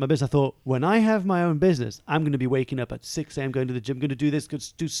my job to start my business, I thought, when I have my own business, I'm going to be waking up at 6 a.m., going to the gym, going to do this, going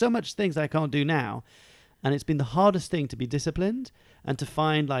to do so much things I can't do now. And it's been the hardest thing to be disciplined and to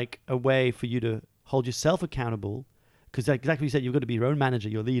find like a way for you to hold yourself accountable. Because exactly what you said, you've got to be your own manager,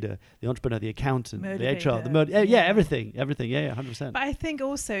 your leader, the entrepreneur, the accountant, motivator, the HR, everything, 100%. But I think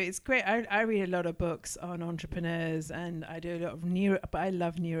also it's great. I read a lot of books on entrepreneurs, and I do a lot of but I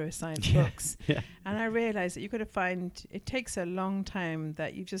love neuroscience books. And I realized that you've got to find, it takes a long time,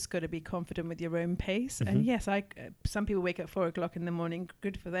 that you've just got to be confident with your own pace. And yes, some people wake up 4 o'clock in the morning,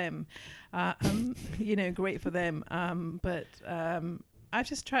 good for them. You know, great for them. But I've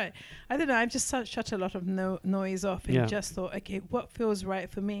just tried. I don't know. I've just shut a lot of noise off and just thought, okay, what feels right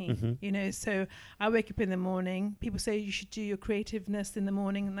for me? You know, so I wake up in the morning. People say you should do your creativeness in the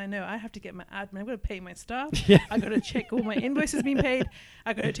morning, and I know I have to get my admin. I've got to pay my staff. I've got to check all my invoices being paid.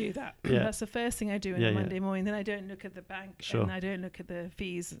 I've got to do that. That's the first thing I do on a Monday morning. Then I don't look at the bank and I don't look at the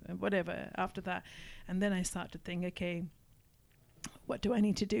fees, whatever, after that. And then I start to think, okay, what do I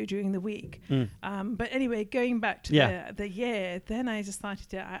need to do during the week? But anyway, going back to the year, then I just started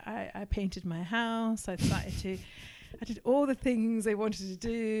to, I painted my house. I did all the things I wanted to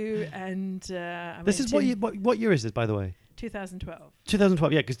do. And this is what year is this, by the way? 2012.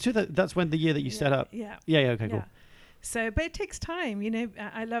 2012, yeah, because that's when the year that you set up. Yeah. Okay, cool. But it takes time.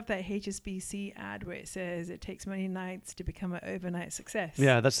 I love that HSBC ad where it says it takes many nights to become an overnight success.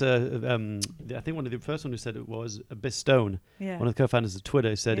 Yeah, that's I think one of the first one who said it was Abyss Stone. Yeah. One of the co-founders of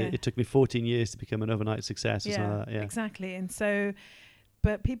Twitter said it took me 14 years to become an overnight success. Or something like that. Yeah, exactly. And so,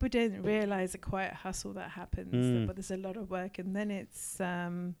 but people don't realize the quiet hustle that happens. But there's a lot of work, and then it's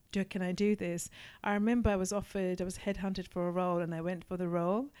can I do this? I remember I was headhunted for a role, and I went for the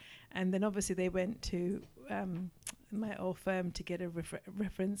role, and then obviously they went to my old firm to get a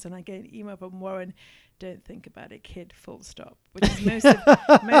reference, and I get an email from Warren, don't think about it, kid, full stop, which is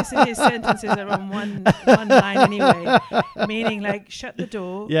most of his sentences are on one line anyway, meaning like shut the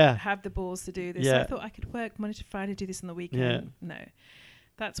door, have the balls to do this. So I thought I could work Monday to Friday, do this on the weekend. No,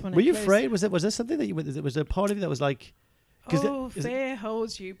 that's when were you afraid? Was there something that was a part of you that was like, fear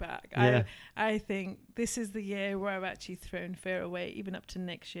holds you back. I think this is the year where I've actually thrown fear away, even up to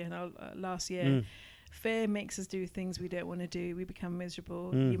next year and last year. Fear makes us do things we don't want to do. We become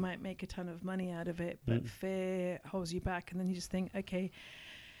miserable. You might make a ton of money out of it, but fear holds you back. And then you just think, okay,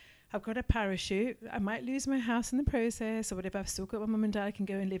 I've got a parachute. I might lose my house in the process or whatever. I've still got my mum and dad I can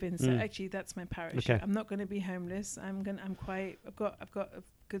go and live in. So actually that's my parachute. Okay. I'm not going to be homeless. I've got a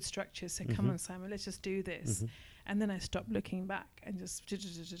good structure. So come on, Simon, let's just do this. And then I stopped looking back and just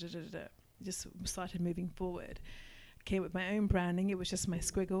started moving forward. Came with my own branding. It was just my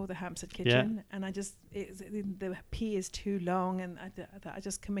squiggle, the Hampstead Kitchen, and the P is too long, and I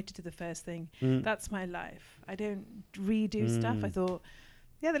just committed to the first thing. That's my life. I don't redo stuff. I thought,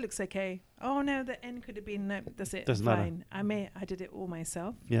 that looks okay. Oh no, the N could have been no. That's it. Doesn't fine. Matter. I did it all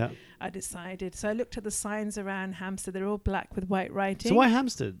myself. Yeah. I decided. So I looked at the signs around Hampstead. They're all black with white writing. So why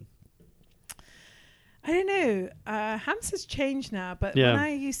Hampstead? I don't know. Hampstead's changed now, but when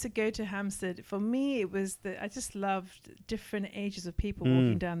I used to go to Hampstead, for me, it was I just loved different ages of people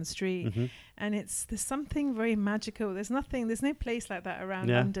walking down the street. And there's something very magical. There's no place like that around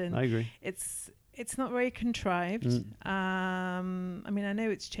London. I agree. It's not very contrived. I mean, I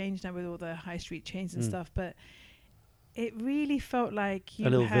know it's changed now with all the high street chains and stuff, but it really felt like you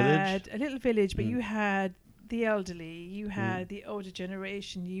had a little village, but you had the elderly, you had the older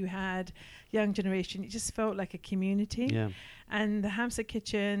generation, you had young generation. It just felt like a community. Yeah. And the Hampstead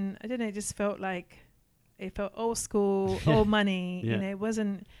Kitchen, I don't know, it just felt old school, old money. Yeah. It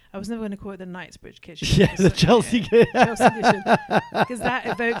wasn't. I was never going to call it the Knightsbridge Kitchen. Yeah, the Chelsea Kitchen. Because that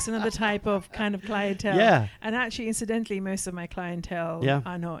evokes another type of kind of clientele. Yeah. And actually, incidentally, most of my clientele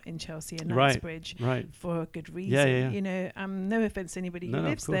are not in Chelsea and Knightsbridge for a good reason. Yeah. No offense to anybody who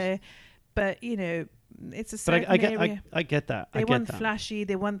lives there, but it's a certain area. I get that. They want flashy,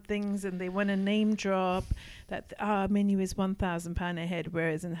 they want things, and they want a name drop that our menu is £1,000 a head,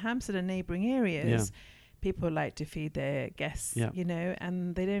 whereas in Hampstead and neighbouring areas, people like to feed their guests,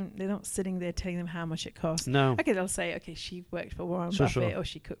 and they're not sitting there telling them how much it costs. No. Okay, they'll say, okay, she worked for Warren Buffett or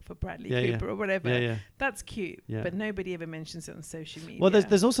she cooked for Bradley Cooper or whatever. Yeah. That's cute, but nobody ever mentions it on social media. Well,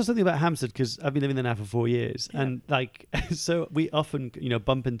 there's also something about Hampstead, because I've been living there now for 4 years, and so we often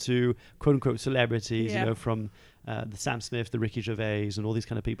bump into quote unquote celebrities, from the Sam Smith, the Ricky Gervais, and all these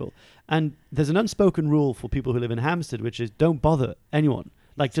kind of people. And there's an unspoken rule for people who live in Hampstead, which is don't bother anyone.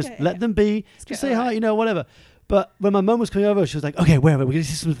 Like, just let them be. Just say hi, whatever. But when my mum was coming over, she was like, okay, where are we? We're going to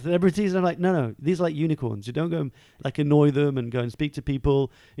see some celebrities. And I'm like, no, these are like unicorns. You don't go and annoy them and go and speak to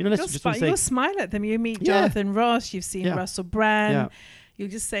people. You'll smile at them. You meet Jonathan Ross. You've seen Russell Brand. Yeah. You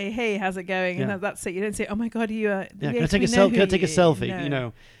just say, hey, how's it going? And that's it. You don't say, oh my God, you are. Yeah, can I take a selfie?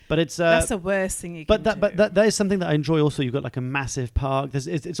 No. But it's that's the worst thing you can do. But that is something that I enjoy. Also, you've got like a massive park.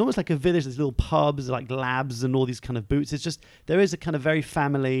 It's almost like a village. There's little pubs, like labs, and all these kind of boots. It's just there is a kind of very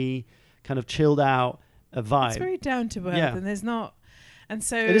family, kind of chilled out vibe. It's very down to earth, and there's not. And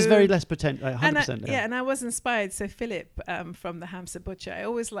so it is very less pretentious. 100%. And I was inspired. So Philip from the Hampstead Butcher, I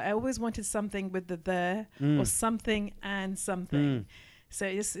always wanted something with the or something and something. So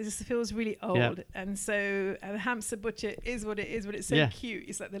it just feels really old. And so the Hampstead Butcher is what it is, but it's so cute.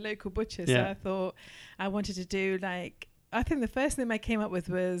 It's like the local butcher. So I thought I wanted to do I think the first name I came up with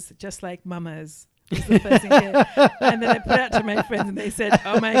was just like Mama's. Was the first thing and then I put out to my friends and they said,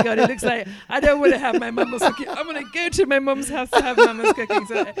 oh my God, it looks like I don't want to have my mama's cooking. I'm going to go to my mum's house to have mama's cooking.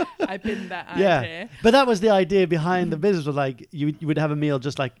 So I pinned that idea. But that was the idea behind the business, was like you would have a meal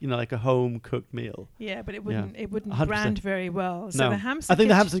just like, like a home cooked meal. Yeah, but it wouldn't brand very well. So the Hampstead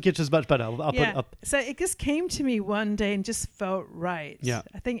the Hampstead Kitchen is much better. I'll put it up. So it just came to me one day and just felt right. Yeah.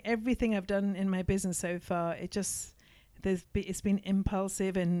 I think everything I've done in my business so far, it's been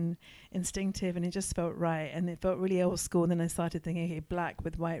impulsive and instinctive, and it just felt right, and it felt really old school. And then I started thinking, okay, black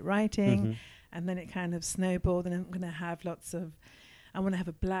with white writing, and then it kind of snowballed. And I want to have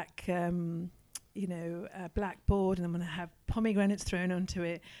a black a blackboard, and I'm going to have pomegranates thrown onto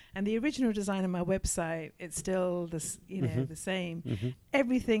it. And the original design on my website, it's still the same. Mm-hmm.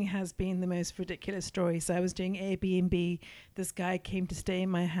 Everything has been the most ridiculous story. So I was doing Airbnb. This guy came to stay in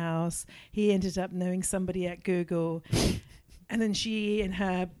my house. He ended up knowing somebody at Google. And then she and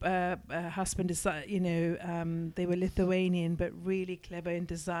her husband decided, they were Lithuanian, but really clever in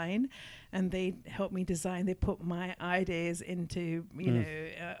design. And they helped me design. They put my ideas into,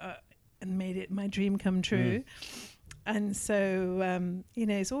 and made it my dream come true. And so,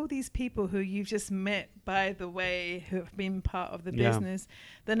 it's all these people who you've just met by the way, who have been part of the business.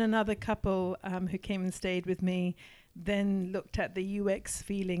 Then another couple who came and stayed with me, then looked at the UX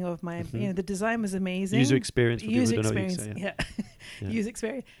feeling of my, the design was amazing. User experience. User experience, user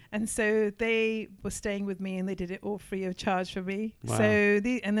experience. And so they were staying with me, and they did it all free of charge for me. Wow. So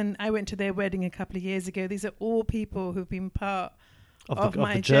and then I went to their wedding a couple of years ago. These are all people who've been part of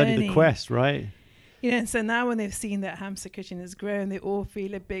my journey, the quest, right? And so now when they've seen that Hamster Kitchen has grown, they all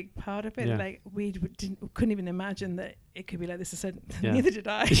feel a big part of it. Yeah. Like we couldn't even imagine that it could be like this. I said, neither did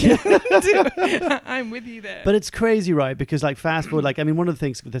I. I'm with you there. But it's crazy, right? Because like fast forward, one of the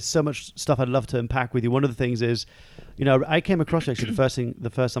things, there's so much stuff I'd love to unpack with you. One of the things is, I came across you actually the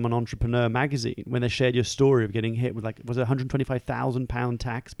first time on Entrepreneur magazine when they shared your story of getting hit with was it £125,000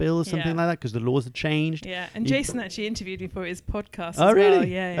 tax bill or something like that because the laws had changed. Yeah, and Jason actually interviewed me for his podcast. Oh, as really? Well.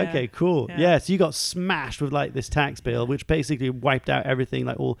 Yeah. Okay, cool. Yeah, so you got smashed with this tax bill, which basically wiped out everything,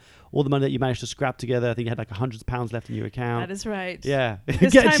 all the money that you managed to scrap together. I think you had hundreds of pounds left in your account. That is right. Yeah.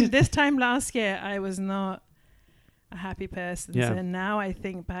 This time last year, I was not a happy person. Yeah. So now I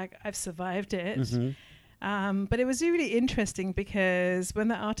think back, I've survived it. Mm-hmm. But it was really interesting because when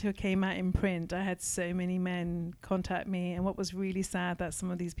the article came out in print, I had so many men contact me. And what was really sad, that some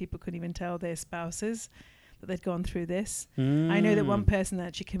of these people couldn't even tell their spouses that they'd gone through this. I know that one person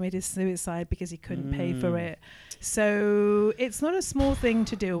actually committed suicide because he couldn't pay for it. So it's not a small thing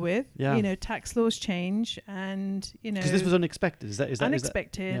to deal with. Yeah. Tax laws change, and because this was unexpected. Is that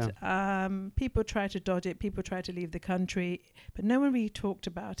unexpected? People try to dodge it. People try to leave the country, but no one really talked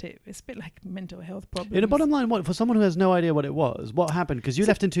about it. It's a bit like mental health problems. In the bottom line, for someone who has no idea what it was, what happened? Because you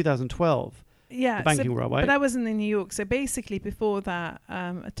left in 2012. Yeah, the banking world, right? But I wasn't in New York. So basically, before that,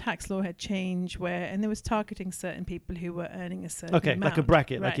 a tax law had changed and there was targeting certain people who were earning a certain amount. Like a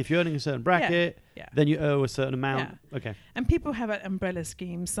bracket. Right. Like if you're earning a certain bracket, then you owe a certain amount. Yeah. Okay. And people have an umbrella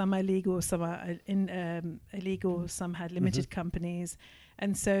scheme. Some are legal, some are illegal. Some had limited companies,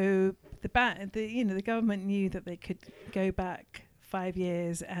 and so the government knew that they could go back 5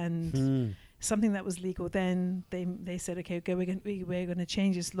 years and. Something that was legal then, they said, okay, we're going to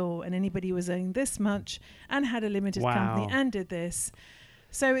change this law, and anybody who was earning this much and had a limited company and did this.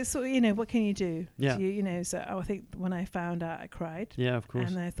 So it's sort of, what can you do? Yeah. So I think when I found out, I cried. Yeah, of course.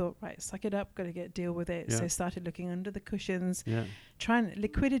 And I thought, right, suck it up, got to deal with it. Yeah. So I started looking under the cushions. Yeah.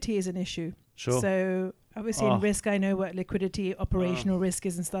 Liquidity is an issue. Sure. So obviously in risk, I know what liquidity, operational risk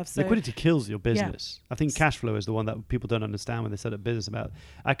is and stuff. So liquidity kills your business. Yeah. I think cash flow is the one that people don't understand when they set up business about.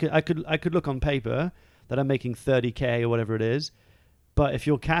 I could look on paper that I'm making 30K or whatever it is, but if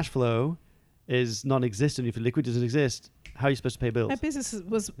your cash flow is non-existent, if your liquidity doesn't exist, how are you supposed to pay bills? My business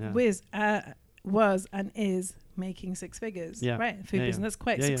was and is making six figures, right? Food business, that's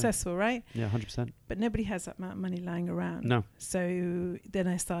quite successful, right? Yeah, 100%. But nobody has that amount of money lying around. No. So then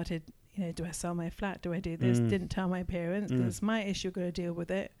I started, do I sell my flat? Do I do this? Didn't tell my parents because it's my issue. Got to deal with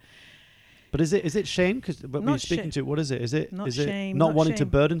it. But is it shame? Because what we're speaking to, what is it? Is it shame, not wanting to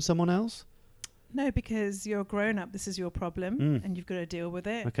burden someone else? No, because you're grown up. This is your problem, and you've got to deal with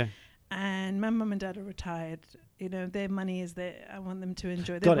it. Okay. And my mum and dad are retired. Their money is there. I want them to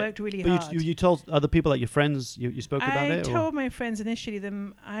enjoy. They worked really hard. But you told other people, like your friends, you spoke about it? I told my friends initially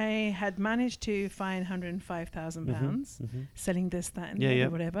I had managed to find £105,000 selling this, that,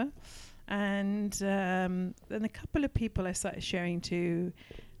 and whatever. And then a couple of people I started sharing to,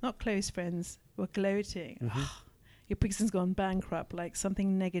 not close friends, were gloating. Your business gone bankrupt, like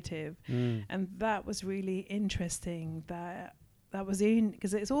something negative. And that was really interesting. That was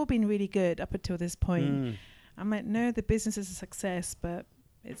because it's all been really good up until this point. I'm like, no, the business is a success, but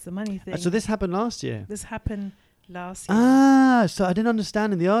it's the money thing. So this happened last year? This happened last year. So I didn't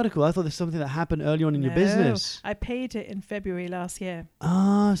understand in the article. I thought there's something that happened early on in your business. I paid it in February last year.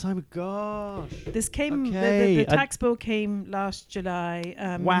 So gosh. This came, the tax bill came last July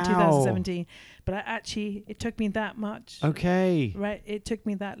 2017. But it took me that much. Okay. Right, it took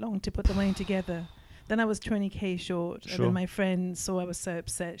me that long to put the money together. Then I was 20K short. And then my friend saw I was so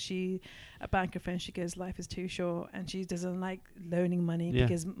upset. A banker friend, she goes, life is too short. And she doesn't like loaning money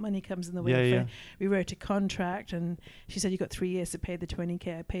because money comes in the way. We wrote a contract and she said, you got 3 years to pay the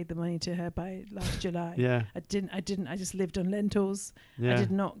 20K. I paid the money to her by last July. I just lived on lentils. I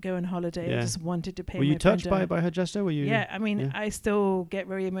did not go on holiday. I just wanted to pay. Were you touched by her gesture? Were you? Yeah, I mean, I still get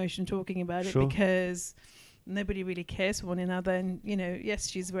very emotional talking about it because nobody really cares for one another. And, you know, yes,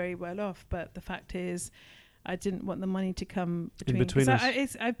 she's very well off, but the fact is, I didn't want the money to come between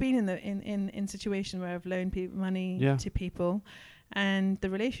us. I've been in situation where I've loaned money to people, and the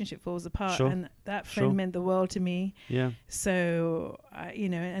relationship falls apart. And that friend meant the world to me. Yeah. So, you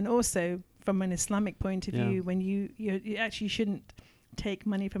know, and also from an Islamic point of view, when you actually shouldn't take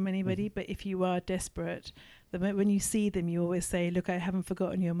money from anybody, but if you are desperate, when you see them, you always say, look, I haven't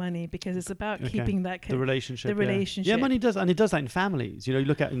forgotten your money, because it's about keeping that the relationship. The relationship. Yeah, money does, and it does that in families. You know, you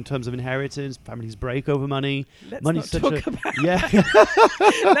look at in terms of inheritance, families break over money. Let's not talk about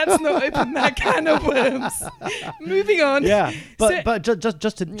Let's not open that can of worms. Moving on. Yeah, but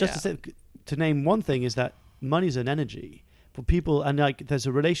just to name one thing is that money's an energy for people, and like there's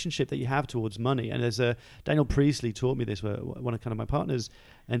a relationship that you have towards money. And there's Daniel Priestley taught me this, one of kind of my partners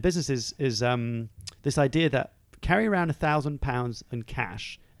in business is this idea that carry around £1,000 in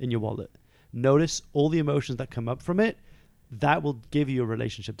cash in your wallet. Notice all the emotions that come up from it. That will give you a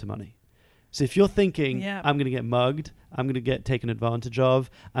relationship to money. So if you're thinking, I'm going to get mugged, I'm going to get taken advantage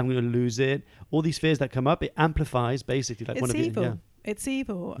of, I'm going to lose it, all these fears that come up, it amplifies basically like it's evil. It's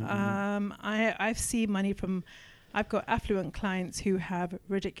evil. I've seen money from. I've got affluent clients who have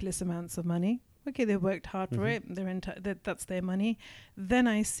ridiculous amounts of money. Okay, they worked hard for it. That's their money. Then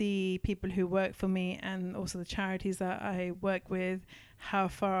I see people who work for me, and also the charities that I work with, how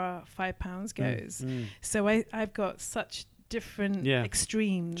far £5 goes. So I've got such different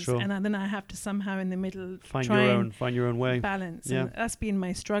extremes, and then I have to somehow in the middle find your own way, balance. And that's been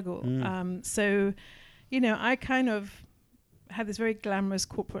my struggle. So, you know, I kind of had this very glamorous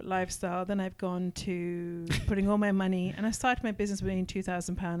corporate lifestyle. Then I've gone to putting all my money, and I started my business with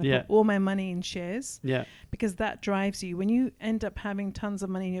 £2,000. I put all my money in shares, because that drives you. When you end up having tons of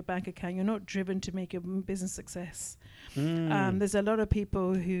money in your bank account, you're not driven to make your business success. There's a lot of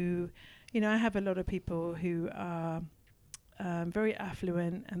people who, you know, I have a lot of people who are very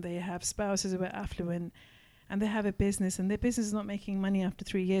affluent, and they have spouses who are affluent, and they have a business, and their business is not making money after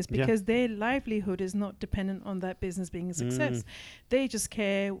 3 years because their livelihood is not dependent on that business being a success. They just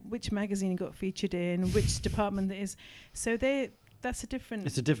care which magazine got featured in, which department it is. So that's a different.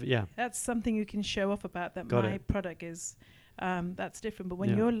 It's a different, That's something you can show off about that. My product is. That's different. But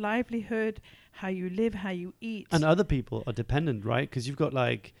when your livelihood, how you live, how you eat, and other people are dependent, right? Because you've got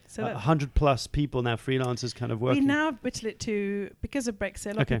like 100+ people now, freelancers kind of working. We now whittle it to, because of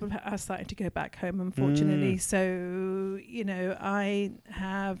Brexit, a lot of people are starting to go back home, unfortunately. So, you know, I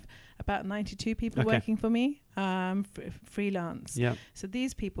have about 92 people working for me, freelance. So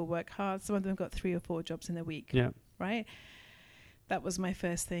these people work hard. Some of them got 3 or 4 jobs in a week. Right? That was my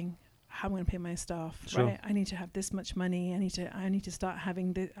first thing. How am I going to pay my staff? Right? I need to have this much money. I need to start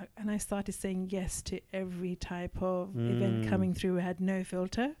having this. And I started saying yes to every type of event coming through. I had no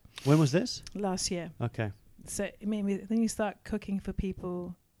filter. When was this? Last year. Okay. So it made me, then you start cooking for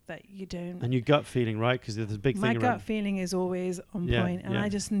people that you don't. And your gut feeling, right? Because there's a big thing My gut feeling is always on point. And I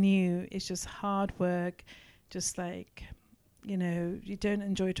just knew it's just hard work. Just like, you know, you don't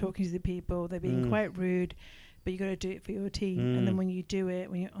enjoy talking to the people. They're being quite rude. But you got to do it for your team. And then when you do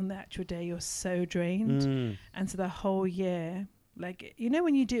it, when you're on the actual day, you're so drained. And so the whole year, like, you know,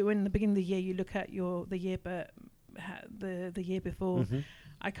 when you do it in the beginning of the year, you look at the year, but the year before,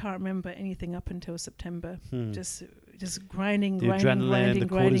 I can't remember anything up until September. Just grinding. And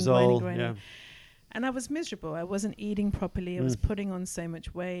I was miserable. I wasn't eating properly. I was putting on so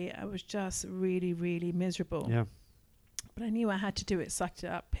much weight. I was just really, really miserable. But I knew I had to do it, sucked it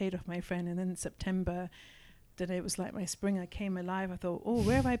up, paid off my friend. And then in September, that it was like my spring. I came alive. I thought,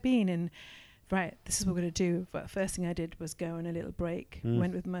 where have I been? And this is what we're going to do. But first thing I did was go on a little break.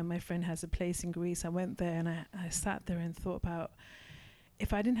 Went with my friend has a place in Greece. I went there and I sat there and thought about,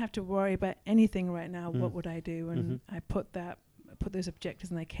 if I didn't have to worry about anything right now, what would I do? And I put those objectives,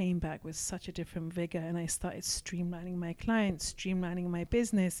 and I came back with such a different vigor, and I started streamlining my clients, streamlining my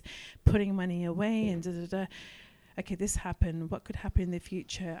business, putting money away, and okay, this happened. What could happen in the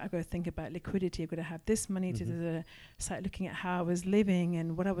future? I've got to think about liquidity. I've got to have this money to start looking at how I was living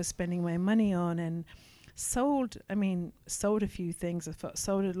and what I was spending my money on, and sold a few things. I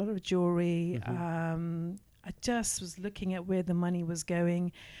sold a lot of jewelry. I just was looking at where the money was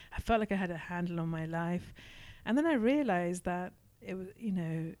going. I felt like I had a handle on my life. And then I realized that it was,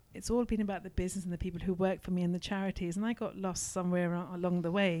 it's all been about the business and the people who work for me and the charities. And I got lost somewhere along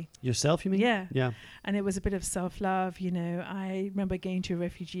the way. Yourself, you mean? Yeah. Yeah. And it was a bit of self-love. You know, I remember going to a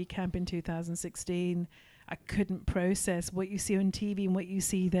refugee camp in 2016. I couldn't process what you see on TV and what you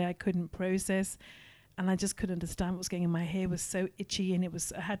see there. I couldn't process. And I just couldn't understand what was going on. My hair was so itchy, and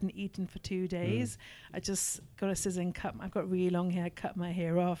I hadn't eaten for 2 days. I just got a scissor and I've got really long hair, cut my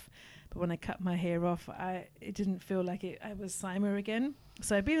hair off. But when I cut my hair off, it didn't feel like I was Saima again.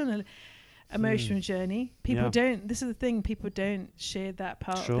 So I've been on an emotional journey. This is the thing, people don't share that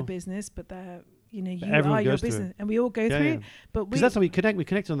part of the business, but you are your business. And we all go through it. But because that's how we connect. We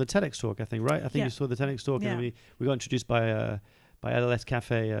connected on the TEDx talk, I think, right? I think you saw the TEDx talk, and then we got introduced by LLS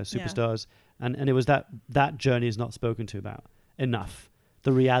Cafe Superstars. And it was that journey is not spoken to about enough.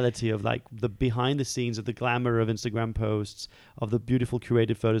 The reality of like the behind the scenes of the glamour of Instagram posts, of the beautiful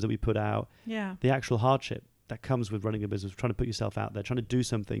curated photos that we put out. Yeah. The actual hardship that comes with running a business, trying to put yourself out there, trying to do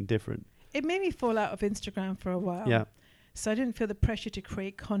something different. It made me fall out of Instagram for a while. Yeah. So I didn't feel the pressure to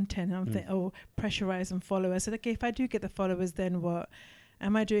create content or pressurize and follow. I said, okay, if I do get the followers, then what?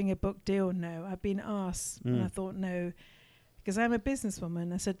 Am I doing a book deal? No. I've been asked, and I thought no. Because I'm a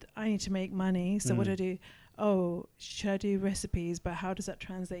businesswoman. I said, I need to make money. So what do I do? Oh, should I do recipes? But how does that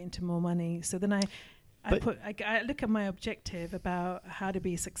translate into more money? So then I look at my objective about how to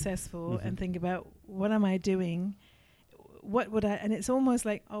be successful and think about what am I doing? What would I, and it's almost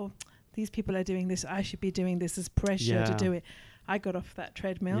like, oh, these people are doing this. I should be doing this. There's pressure to do it. I got off that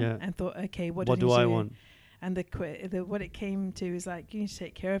treadmill and thought, okay, what do I want? And what it came to is like, you need to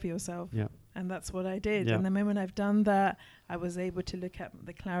take care of yourself. Yeah. And that's what I did. Yeah. And the moment I've done that, I was able to look at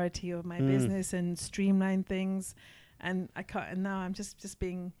the clarity of my business and streamline things. And now I'm just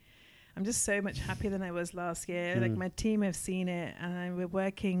so much happier than I was last year. Like my team have seen it, and we're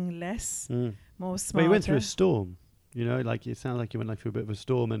working less, more smarter. But you went through a storm, you know, like it sounds like you went through a bit of a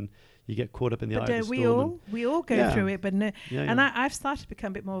storm, and you get caught up in the eye of the storm. We all go through it, but no. And I've started to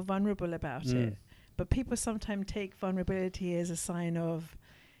become a bit more vulnerable about it. But people sometimes take vulnerability as a sign of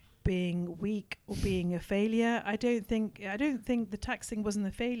being weak or being a failure. I don't think the tax thing wasn't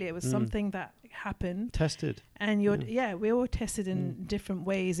a failure. It was something that happened. Tested. And we're all tested in different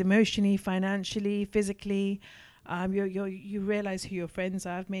ways, emotionally, financially, physically. You realize who your friends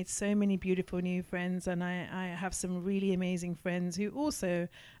are. I've made so many beautiful new friends, and I have some really amazing friends who also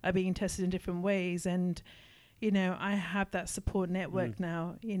are being tested in different ways. And you know, I have that support network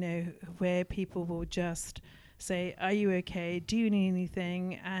now, you know, where people will just say, are you okay? Do you need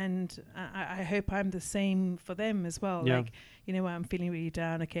anything? And I hope I'm the same for them as well. Yeah. Like, you know what, I'm feeling really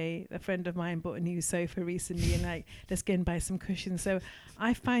down. Okay, a friend of mine bought a new sofa recently and like, let's go and buy some cushions. So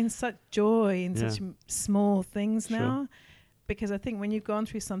I find such joy in such small things now. Because I think when you've gone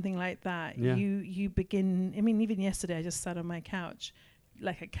through something like that, you begin, I mean, even yesterday I just sat on my couch,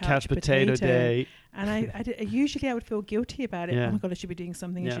 like a couch potato day. And I usually I would feel guilty about it. Oh my God, I should be doing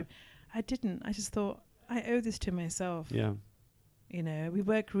something. I didn't. I just thought, I owe this to myself. Yeah. You know, we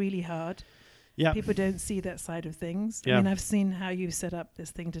work really hard. Yeah. People don't see that side of things. I mean, I've seen how you set up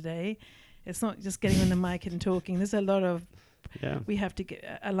this thing today. It's not just getting on the mic and talking. There's a lot of, we have to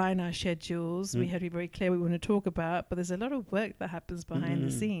align our schedules. We have to be very clear what we want to talk about, but there's a lot of work that happens behind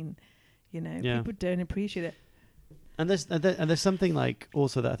the scene. You know, people don't appreciate it. And there's something like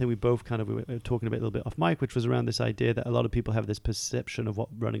also that I think we both kind of we were talking a little bit off mic, which was around this idea that a lot of people have this perception of what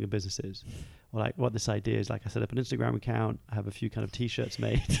running a business is, or like what this idea is. Like I set up an Instagram account, I have a few kind of T-shirts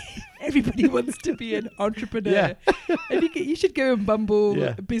made. Everybody wants to be an entrepreneur. And you should go and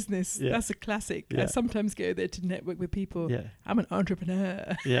Bumble business. That's a classic. I sometimes go there to network with people. I'm an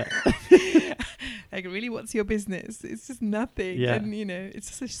entrepreneur. Like, really, what's your business? It's just nothing. And, you know, it's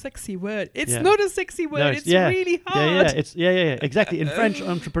just a sexy word. It's not a sexy word. No, it's really hard. It's exactly. In French,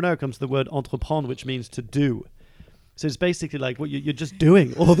 entrepreneur comes the word entreprendre, which means to do. So it's basically like what you're just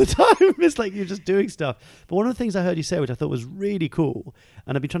doing all the time. It's like you're just doing stuff. But one of the things I heard you say, which I thought was really cool,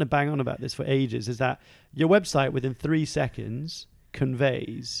 and I've been trying to bang on about this for ages, is that your website within 3 seconds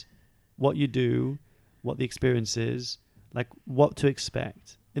conveys what you do, what the experience is, like what to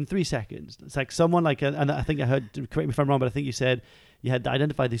expect in 3 seconds. It's like someone like, and I think I heard, correct me if I'm wrong, but I think you said you had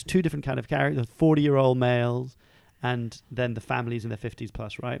identified these 2 different kind of characters, 40-year-old males, and then the families in their 50s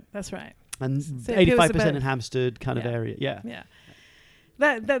plus, right? That's right. And so 85% in Hampstead kind of area. Yeah.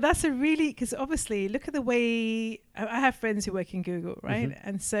 That's a really, because obviously look at the way, I have friends who work in Google, right?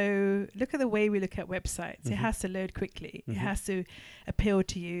 And so look at the way we look at websites. It has to load quickly. It has to appeal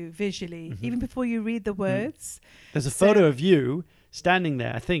to you visually, even before you read the words. There's a photo of you standing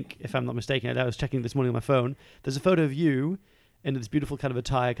there. I think, if I'm not mistaken, I was checking this morning on my phone. There's a photo of you in this beautiful kind of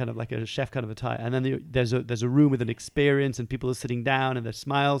attire, kind of like a chef kind of attire, and then there's a room with an experience, and people are sitting down and there's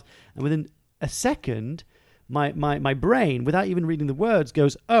smiles, and within a second, my brain, without even reading the words,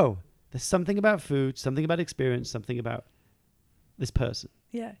 goes, oh, there's something about food, something about experience, something about this person.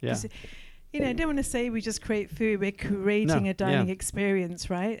 Yeah. I don't want to say we just create food, we're creating a dining experience,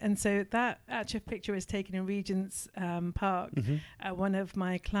 right? And so that actual picture was taken in Regent's Park. One of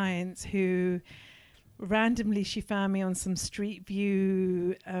my clients who randomly, she found me on some street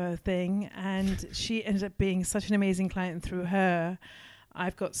view thing, and she ended up being such an amazing client through her.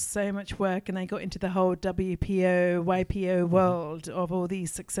 I've got so much work, and I got into the whole WPO, YPO world of all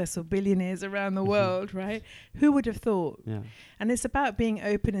these successful billionaires around the world, right? Who would have thought? Yeah. And it's about being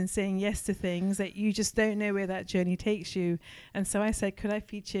open and saying yes to things that you just don't know where that journey takes you. And so I said, could I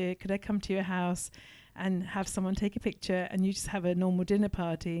come to your house and have someone take a picture, and you just have a normal dinner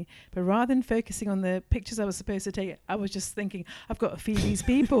party? But rather than focusing on the pictures I was supposed to take, I was just thinking, I've got to feed these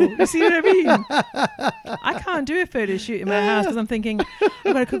people. You see what I mean? I can't do a photo shoot in my house because I'm thinking,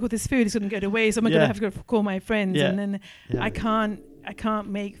 I've got to cook all this food, it's going to go to waste, I'm going to have to go call my friends. And then I can't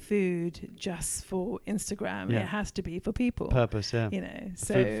make food just for Instagram. It has to be for people. Purpose, so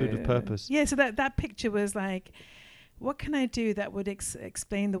food with purpose. Yeah, so that picture was like, what can I do that would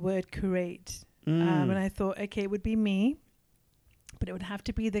explain the word curate? And I thought, okay, it would be me, but it would have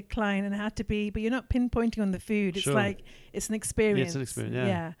to be the client, and it had to be, but you're not pinpointing on the food. It's like, it's an experience. It's an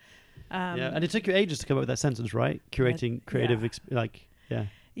experience, and it took you ages to come up with that sentence, right? Curating creative,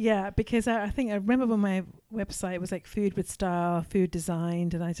 Yeah, because I think I remember when my website was like food with style, food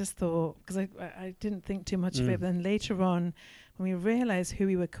designed, and I just thought, because I didn't think too much of it, but then later on, when we realized who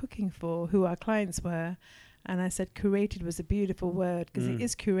we were cooking for, who our clients were, and I said curated was a beautiful word, because it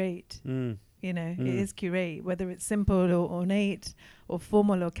is curate. It is curate, whether it's simple or ornate or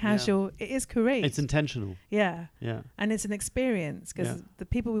formal or casual, it is curate. It's intentional. Yeah. And it's an experience, because the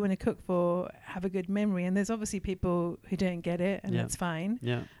people we want to cook for have a good memory, and there's obviously people who don't get it, and that's fine.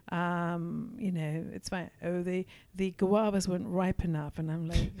 It's fine. Oh, the guavas weren't ripe enough, and I'm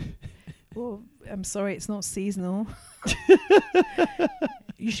like, well, I'm sorry, it's not seasonal.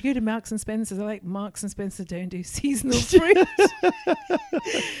 You should go to Marks and Spencer's. I like Marks and Spencer don't do seasonal fruit.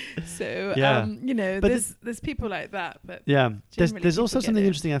 So, there's people like that. But there's also something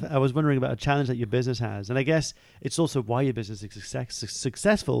interesting. I was wondering about a challenge that your business has. And I guess it's also why your business is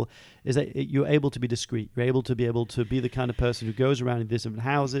successful, is that you're able to be discreet. You're able to be the kind of person who goes around in these different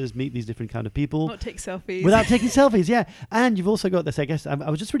houses, meet these different kind of people. Not take selfies. Without taking selfies, And you've also got this, I guess, I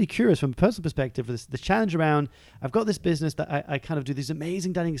was just really curious from a personal perspective, the challenge around, I've got this business that I kind of do these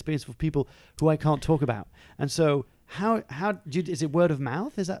amazing dining experience for people who I can't talk about, and so how do you, is it word of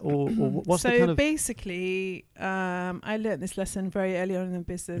mouth, is that or what's the kind of... So basically I learned this lesson very early on in the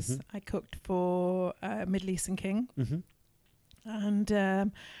business. I cooked for a Middle Eastern king, and I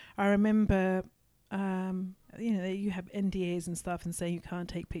remember you have NDAs and stuff, and saying you can't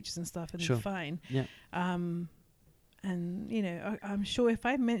take pictures and stuff, and fine. And I'm sure if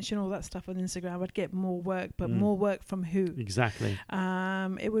I mention all that stuff on Instagram, I'd get more work, but more work from who? Exactly.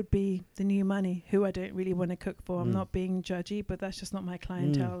 It would be the new money, who I don't really want to cook for. I'm not being judgy, but that's just not my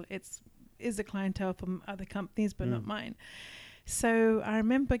clientele. It's a clientele from other companies, but not mine. So I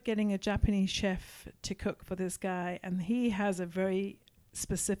remember getting a Japanese chef to cook for this guy, and he has a very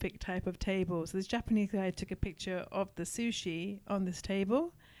specific type of table. So this Japanese guy took a picture of the sushi on this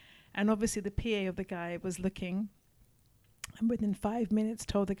table, and obviously the PA of the guy was looking, and within 5 minutes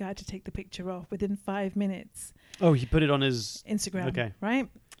told the guy to take the picture off. Within 5 minutes. Oh, he put it on his... Instagram. Okay. Right?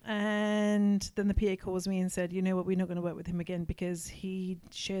 And then the PA calls me and said, you know what, we're not going to work with him again because he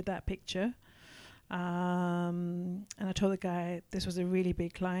shared that picture. And I told the guy, this was a really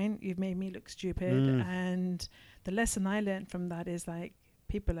big client. You've made me look stupid. And the lesson I learned from that is, like,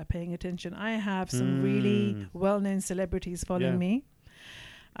 people are paying attention. I have some really well-known celebrities following me.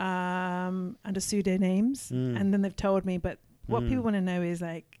 Under pseudo names, and then they've told me, but what people want to know is,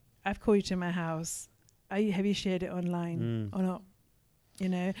 like, I've called you to my house, have you shared it online or not?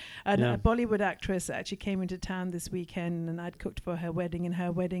 A Bollywood actress actually came into town this weekend, and I'd cooked for her wedding, and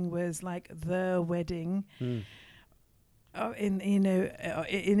her wedding was like the wedding in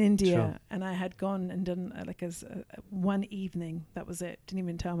India, and I had gone and done one evening, that was it, didn't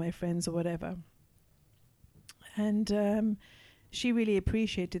even tell my friends or whatever, and she really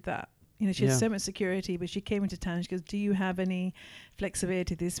appreciated that. She had so much security, but she came into town. She goes, do you have any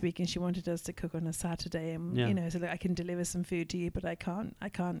flexibility this week? And she wanted us to cook on a Saturday. And, so I can deliver some food to you, but I can't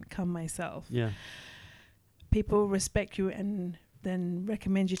come myself. Yeah. People respect you and then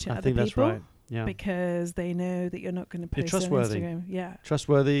recommend you to other people. That's right. because they know that you're not going to post on Instagram. Yeah,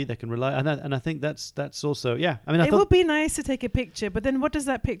 trustworthy. They can rely, and I think that's also I mean, it would be nice to take a picture, but then what does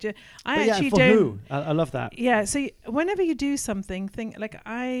that picture? I love that. Yeah, so whenever you do something,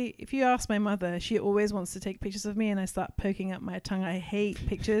 if you ask my mother, she always wants to take pictures of me, and I start poking up my tongue. I hate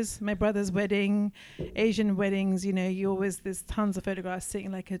pictures. My brother's wedding, Asian weddings, there's tons of photographs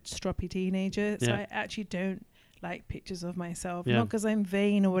sitting like a stroppy teenager. So I actually don't like pictures of myself, not because I'm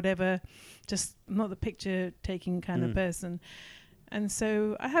vain or whatever, just not the picture taking kind of person. And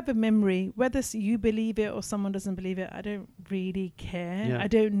so I have a memory, whether you believe it or someone doesn't believe it, I don't really care. I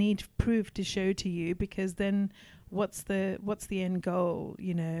don't need proof to show to you, because then what's the end goal?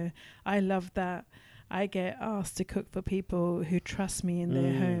 I love that I get asked to cook for people who trust me in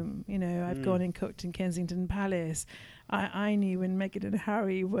their home. I've gone and cooked in Kensington Palace. I knew when Meghan and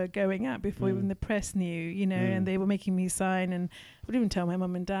Harry were going out before even the press knew, and they were making me sign, and I wouldn't even tell my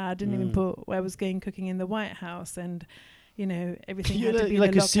mum and dad. Didn't even put where I was going cooking in the White House, and everything had to be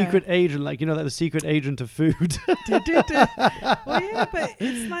like in the a secret agent, like the secret agent of food. Well, yeah, but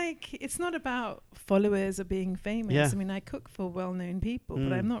it's not about followers or being famous. Yeah. I mean, I cook for well-known people,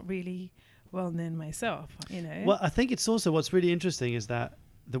 but I'm not really well-known myself. Well, I think it's also what's really interesting is that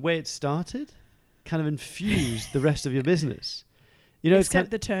the way it started kind of infused the rest of your business. It set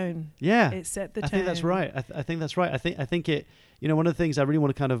the tone. Yeah, it set the tone. I think that's right. I think that's right. I think it. One of the things I really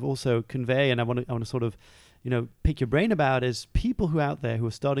want to kind of also convey, and I want to sort of, pick your brain about, is people who out there who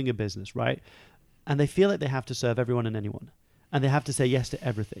are starting a business, right? And they feel like they have to serve everyone and anyone, and they have to say yes to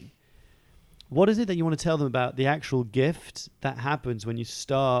everything. What is it that you want to tell them about the actual gift that happens when you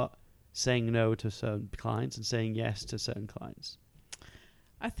start saying no to certain clients and saying yes to certain clients?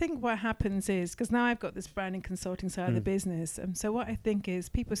 I think what happens is, because now I've got this branding consulting side of the business, and so what I think is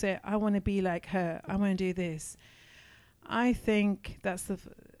people say, I want to be like her, I want to do this. I think that's the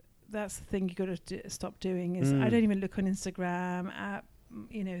thing you got to stop doing is I don't even look on Instagram at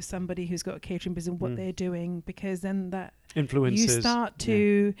somebody who's got a catering business, what they're doing, because then that influences. You start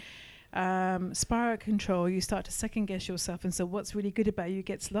to spiral control, you start to second guess yourself, and so what's really good about you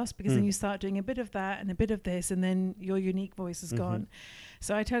gets lost, because then you start doing a bit of that and a bit of this, and then your unique voice is gone.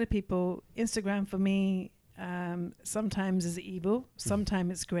 So I tell people, Instagram for me sometimes is evil,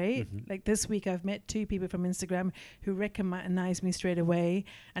 sometimes it's great. Like this week I've met 2 people from Instagram who recognize me straight away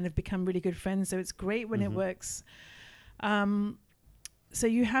and have become really good friends, so it's great when it works. So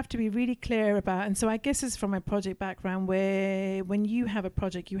you have to be really clear about, and so I guess it's from my project background, where when you have a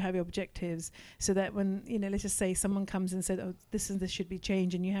project, you have your objectives, so that when, let's just say someone comes and said, oh, this should be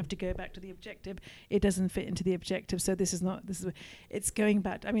changed, and you have to go back to the objective, it doesn't fit into the objective, so it's going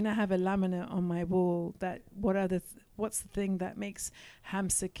back. I mean, I have a laminate on my wall that, what's the thing that makes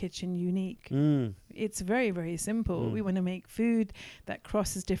Hamster Kitchen unique? It's very, very simple. We want to make food that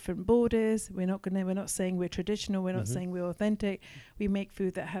crosses different borders. We're not saying we're traditional. We're not saying we're authentic. We make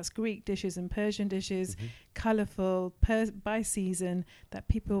food that has Greek dishes and Persian dishes, colorful, by season, that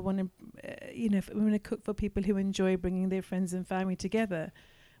people want to, we want to cook for people who enjoy bringing their friends and family together.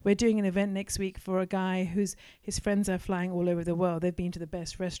 We're doing an event next week for a guy his friends are flying all over the world. They've been to the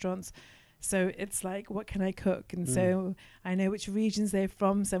best restaurants. So it's like, what can I cook? And so I know which regions they're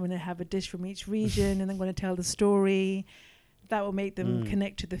from. So I'm going to have a dish from each region, and I'm going to tell the story. That will make them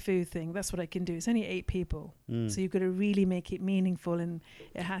connect to the food thing. That's what I can do. It's only 8 people. So you've got to really make it meaningful, and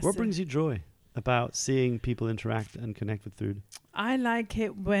it has What brings you joy about seeing people interact and connect with food? I like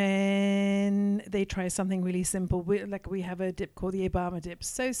it when they try something really simple. We have a dip called the Obama dip.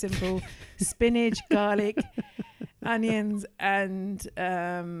 So simple. Spinach, garlic, onions, and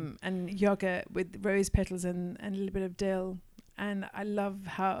yogurt with rose petals and a little bit of dill. And I love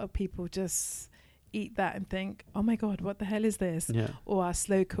how people just eat that and think, oh my God, what the hell is this? Yeah. Or our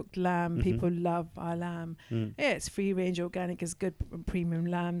slow cooked lamb. People love our lamb. Yeah, it's free range, organic, is good premium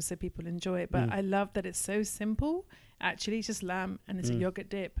lamb, so people enjoy it. But I love that it's so simple. Actually, it's just lamb and it's a yogurt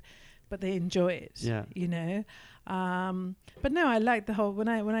dip, but they enjoy it. Yeah. But no, I like the whole, when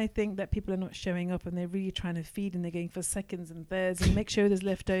I think that people are not showing up and they're really trying to feed, and they're going for seconds and thirds and make sure there's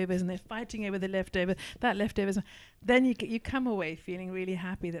leftovers, and they're fighting over the leftovers, then you come away feeling really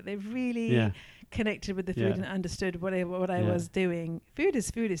happy that they've really connected with the food and understood what I was doing. Food is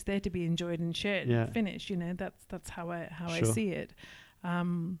food. It's there to be enjoyed and shared and finished. That's how I see it.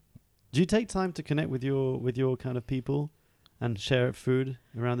 Do you take time to connect with your kind of people and share food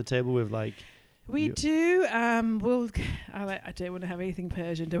around the table with, like, We do. I don't want to have anything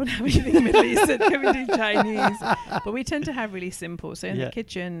Persian. Don't want to have anything Middle Eastern. Can we do Chinese? But we tend to have really simple. So in the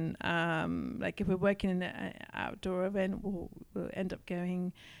kitchen, like if we're working in an outdoor event, we'll end up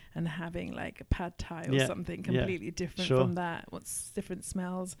going and having like a pad thai or something completely different from that. What's different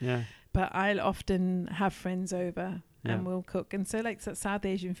smells. Yeah. But I'll often have friends over. And we'll cook. And so like South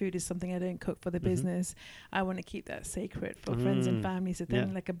Asian food is something I don't cook for the business. I want to keep that sacred for friends and family. So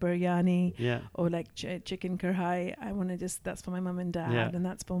then like a biryani or like chicken karhai, I want to that's for my mum and dad and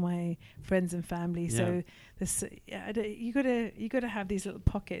that's for my friends and family. So this, you gotta have these little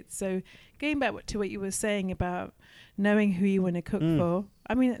pockets. So going back to what you were saying about knowing who you want to cook for,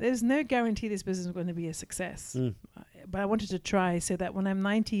 I mean, there's no guarantee this business is going to be a success. But I wanted to try so that when I'm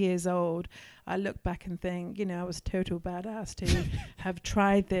 90 years old, I look back and think, I was total badass to have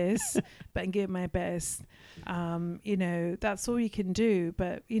tried this, but and give my best. That's all you can do.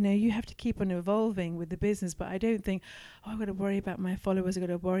 But, you have to keep on evolving with the business. But I don't think, I've got to worry about my followers. I've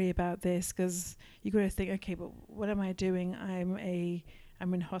got to worry about this, because you've got to think, okay, but what am I doing?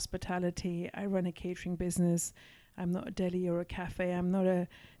 I'm in hospitality. I run a catering business. I'm not a deli or a cafe. I'm not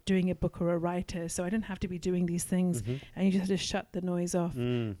doing a book or a writer. So I don't have to be doing these things. And you just have to shut the noise off.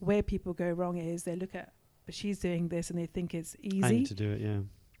 Where people go wrong is they look at, but she's doing this and they think it's easy. I need to do it,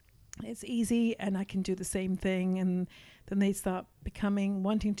 It's easy and I can do the same thing. And then they start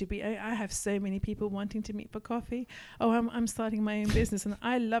wanting to be, I have so many people wanting to meet for coffee. Oh, I'm starting my own business. And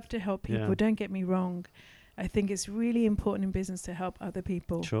I love to help people. Don't get me wrong. I think it's really important in business to help other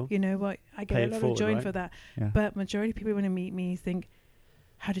people. Sure. You know what? I get a lot of joy for that. Yeah. But majority of people want to meet me think,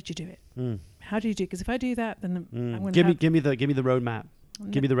 how did you do it? How do you do it? Because if I do that, then I'm going to give me the roadmap.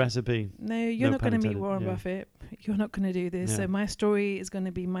 Give me the recipe. No, you're not going to meet Warren Buffett. You're not going to do this. So my story is going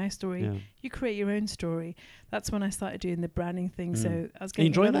to be my story. Yeah. You create your own story. That's when I started doing the branding thing. So I was getting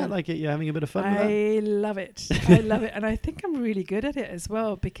enjoying that. Like you're having a bit of fun with that. I love it. I love it, and I think I'm really good at it as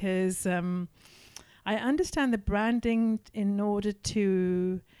well because I understand the branding in order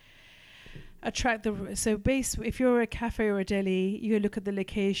to attract if you're a cafe or a deli, you look at the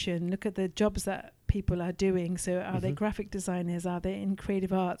location, look at the jobs that people are doing. So are they graphic designers? Are they in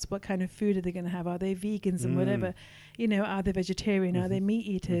creative arts? What kind of food are they going to have? Are they vegans and whatever? Are they vegetarian? Are they meat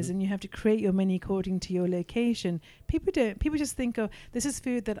eaters? And you have to create your menu according to your location. People just think, oh, this is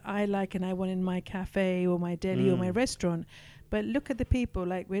food that I like and I want in my cafe or my deli or my restaurant. But look at the people,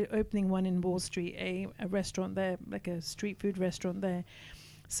 like we're opening one in Wall Street, a restaurant there, like a street food restaurant there.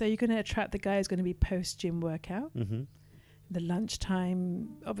 So you're going to attract the guy who's going to be post-gym workout. The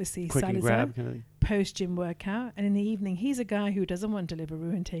lunchtime, obviously, quick and grab, post-gym workout. And in the evening, he's a guy who doesn't want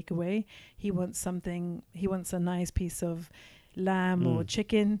Deliveroo and takeaway. He wants a nice piece of lamb or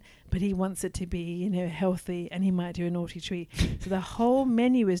chicken, but he wants it to be, healthy, and he might do a naughty treat. So the whole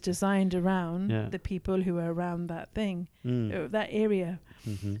menu is designed around the people who are around that thing, that area.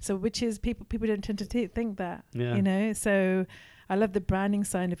 So which is people don't tend to think that, So I love the branding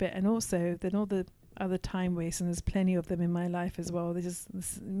side of it, and also then all the other time waste, and there's plenty of them in my life as well. They just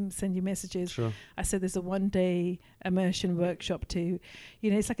send you messages. Sure. I said there's a 1-day immersion workshop to,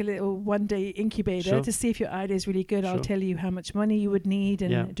 it's like a little 1-day incubator to see if your idea is really good. Sure. I'll tell you how much money you would need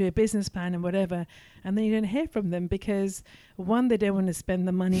and do a business plan and whatever. And then you don't hear from them because one, they don't want to spend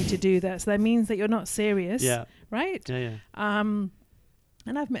the money to do that. So that means that you're not serious, right? Yeah. And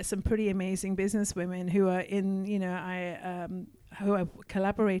I've met some pretty amazing business women who are in, who I've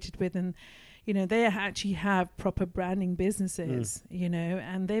collaborated with, and they actually have proper branding businesses,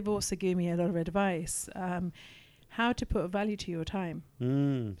 and they've also given me a lot of advice, how to put value to your time.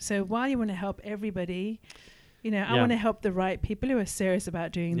 So while you want to help everybody, I want to help the right people who are serious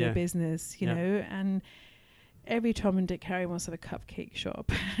about doing their business, and every Tom and Dick Harry wants to have a cupcake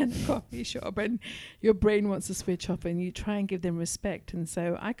shop and a coffee shop, and your brain wants to switch off, and you try and give them respect. And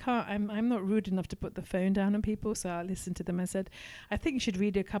so I'm not rude enough to put the phone down on people, so I listened to them. I said, I think you should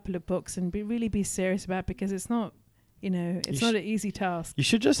read a couple of books and really be serious about it, because it's not, it's not an easy task. You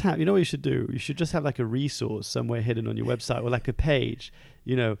should just have, what you should do? You should just have like a resource somewhere hidden on your website, or like a page,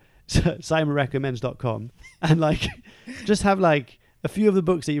 SaimaRecommends.com, and like just have like a few of the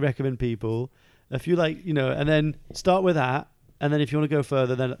books that you recommend people, a few and then start with that, and then if you want to go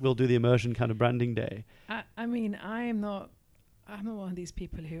further, then we'll do the immersion kind of branding day. I mean, I'm not one of these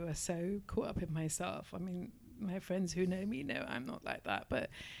people who are so caught up in myself. I mean, my friends who know me know I'm not like that,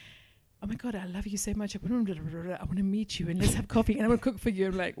 but oh my God, I love you so much. I want to meet you and let's have coffee and I want to cook for you.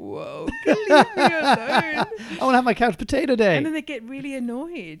 I'm like, whoa, leave me alone. I want to have my couch potato day. And then they get really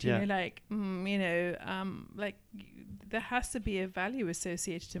annoyed, like there has to be a value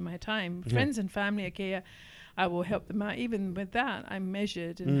associated to my time. Friends and family, okay, I will help them out. Even with that, I'm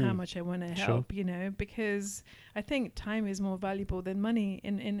measured in how much I want to help, you know, because I think time is more valuable than money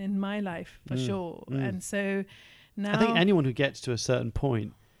in my life, for sure. And so now... I think anyone who gets to a certain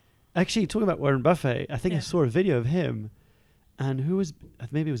point... Actually, talking about Warren Buffett, I think I saw a video of him, and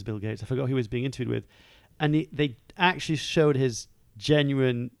maybe it was Bill Gates, I forgot who he was being interviewed with, and they actually showed his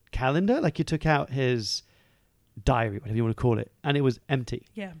genuine calendar, like he took out his diary, whatever you want to call it, and it was empty.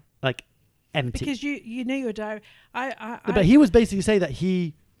 Yeah. Like, empty. Because you know your diary. But he was basically saying that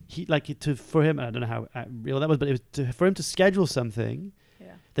he like for him, I don't know how real that was, but it was for him to schedule something.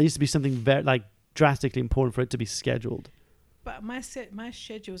 Yeah. There used to be something very like drastically important for it to be scheduled. But my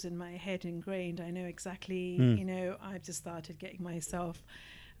schedule's in my head ingrained. I know exactly. You know, I've just started getting myself,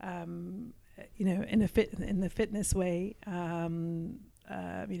 you know, in the fitness way. You know,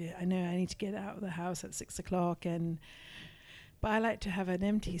 I know I need to get out of the house at 6:00 but I like to have an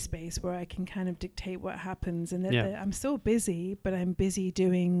empty space where I can kind of dictate what happens, and that I'm still busy, but I'm busy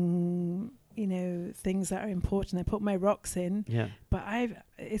doing, you know, things that are important. I put my rocks in, but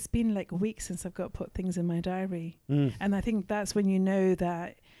it's been like weeks since I've got to put things in my diary, and I think that's when you know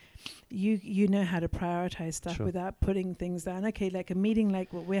that you know how to prioritize stuff without putting things down. Okay, like a meeting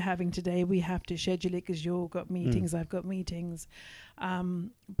like what we're having today, we have to schedule it because you've got meetings, I've got meetings.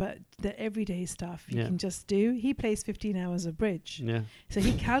 But the everyday stuff you can just do. He plays 15 hours of bridge. Yeah. So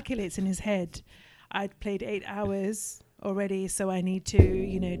he calculates in his head, I'd played 8 hours already, so I need to,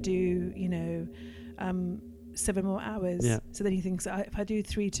 you know, do, you know, 7 more hours. Yeah. So then he thinks, if I do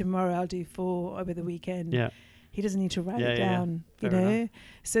 3 tomorrow, I'll do 4 over the weekend. Yeah. He doesn't need to write it down, you know. Enough.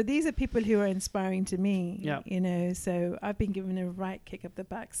 So these are people who are inspiring to me, you know. So I've been given a right kick up the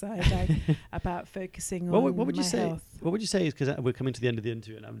backside about focusing on what would you say? Health. What would you say is, because we're coming to the end of the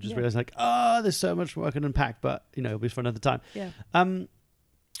interview, and I'm just realizing like, there's so much more I can unpack, but you know, it'll be for another time. Yeah.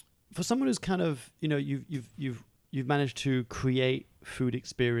 For someone who's kind of, you know, you've managed to create food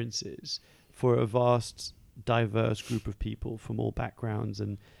experiences for a vast, diverse group of people from all backgrounds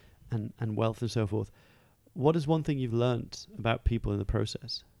and wealth and so forth. What is one thing you've learnt about people in the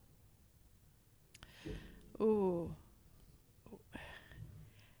process? Oh,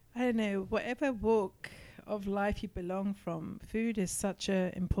 I don't know. Whatever walk of life you belong from, food is such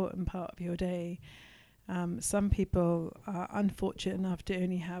an important part of your day. Some people are unfortunate enough to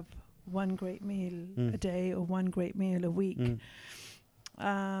only have one great meal a day or one great meal a week.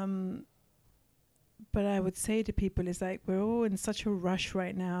 But I would say to people is like, we're all in such a rush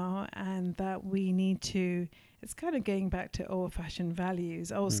right now, and that we need to, it's kind of going back to old-fashioned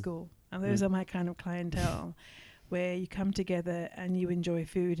values, old school. And those are my kind of clientele, where you come together and you enjoy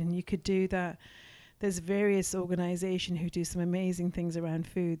food. And you could do that. There's various organizations who do some amazing things around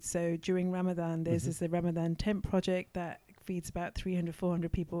food. So during Ramadan, there's the Ramadan Tent Project that feeds about 300,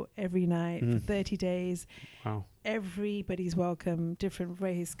 400 people every night for 30 days. Wow. Everybody's welcome, different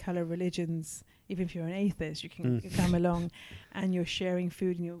race, color, religions. Even if you're an atheist, you can come along, and you're sharing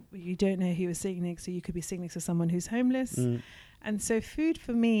food, and you don't know who you're sitting next to. You could be sitting next to someone who's homeless. And so food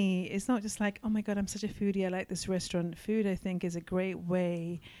for me is not just like, oh my God, I'm such a foodie, I like this restaurant. Food, I think, is a great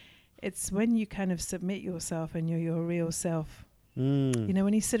way. It's when you kind of submit yourself and you're your real self. You know,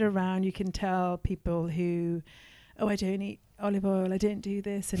 when you sit around, you can tell people who, oh, I don't eat olive oil, I don't do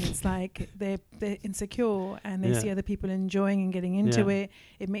this, and it's like they're insecure, and they see other people enjoying and getting into it.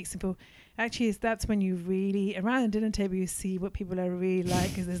 It makes them feel, actually that's when you really, around the dinner table, you see what people are really like,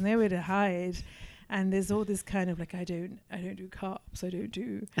 because there's nowhere to hide. And there's all this kind of like, I don't do carbs,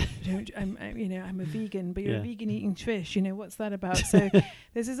 I'm a vegan, but you're a vegan eating fish, you know, what's that about? So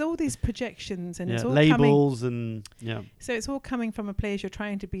there's all these projections, and it's all labels coming, so it's all coming from a place you're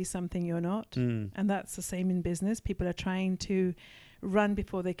trying to be something you're not. And that's the same in business. People are trying to run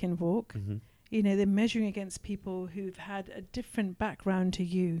before they can walk. You know, they're measuring against people who've had a different background to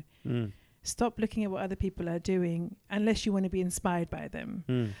you. Stop looking at what other people are doing unless you want to be inspired by them.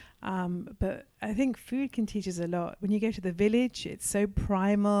 But I think food can teach us a lot. When you go to the village, it's so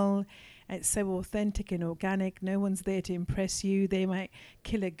primal, it's so authentic and organic. No one's there to impress you. They might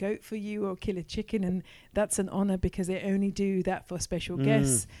kill a goat for you or kill a chicken, and that's an honor because they only do that for special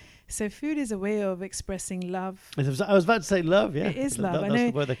guests. So food is a way of expressing love. I was about to say love, yeah. It is love. That's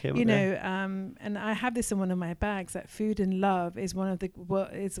the word that came up, and I have this in one of my bags, that food and love is one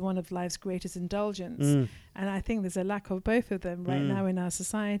of life's greatest indulgence. And I think there's a lack of both of them right now in our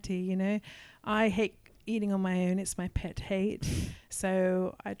society, you know. I hate eating on my own. It's my pet hate.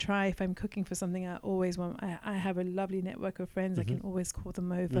 So I try, if I'm cooking for something, I have a lovely network of friends. I can always call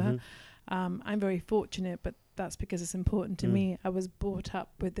them over. I'm very fortunate, but that's because it's important to me. I was brought up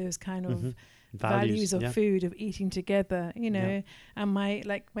with those kind of values of food, of eating together, you know. And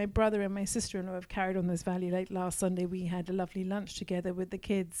my brother and my sister-in-law have carried on this value. Like last Sunday we had a lovely lunch together with the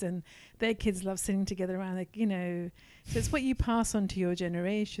kids, and their kids love sitting together around, like, you know. So it's what you pass on to your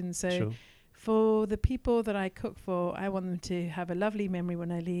generation. So for the people that I cook for, I want them to have a lovely memory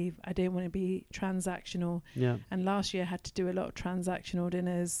when I leave. I don't want to be transactional. Yeah. And last year I had to do a lot of transactional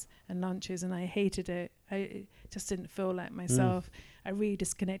dinners and lunches, and I hated it. I just didn't feel like myself. I really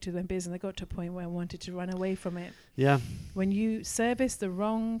disconnected with my business. I got to a point where I wanted to run away from it. Yeah. When you service the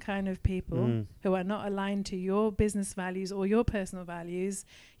wrong kind of people who are not aligned to your business values or your personal values,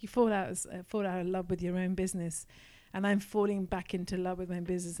 you fall out of love with your own business. And I'm falling back into love with my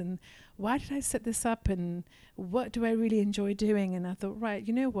business. And why did I set this up? And what do I really enjoy doing? And I thought, right,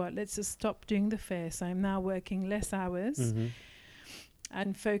 you know what? Let's just stop doing the fair. So I'm now working less hours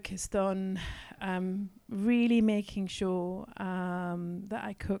and focused on really making sure that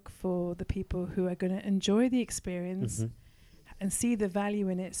I cook for the people who are going to enjoy the experience and see the value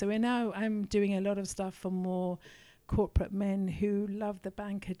in it. So I'm doing a lot of stuff for more corporate men who love the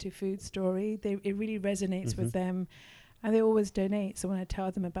banker to food story. It really resonates with them, and they always donate. So when I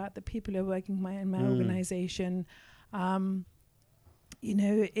tell them about the people who are working in my organization, you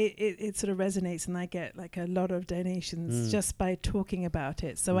know, it sort of resonates, and I get like a lot of donations just by talking about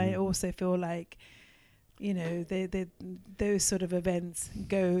it. So I also feel like, you know, those sort of events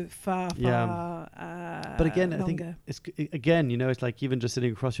go far. But again, longer. I think it's you know, it's like even just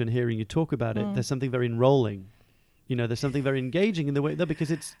sitting across you and hearing you talk about it, there's something very enrolling. You know, there's something very engaging in the way,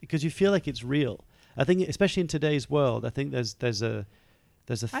 because you feel like it's real. I think, especially in today's world, I think there's a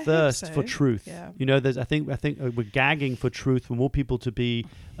thirst for truth. Yeah. You know, I think we're gagging for truth, for more people to be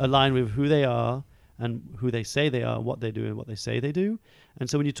aligned with who they are and who they say they are, what they do and what they say they do. And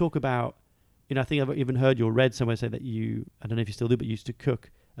so when you talk about, you know, I think I've even heard you or read somewhere say that you, I don't know if you still do, but you used to cook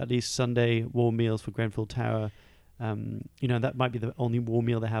at least Sunday warm meals for Grenfell Tower. You know, that might be the only warm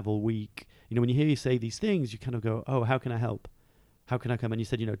meal they have all week. You know, when you hear you say these things, you kind of go, oh, how can I help? How can I come? And you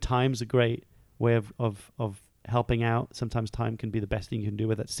said, you know, time's a great way of helping out. Sometimes time can be the best thing you can do,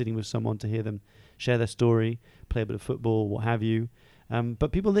 whether that's sitting with someone to hear them share their story, play a bit of football, what have you.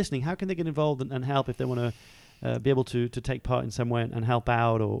 But people listening, how can they get involved and help if they want to be able to take part in some way and help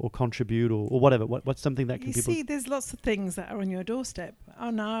out or contribute or whatever? What's something that can you people... see, there's lots of things that are on your doorstep.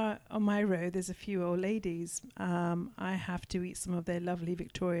 On my road, there's a few old ladies. I have to eat some of their lovely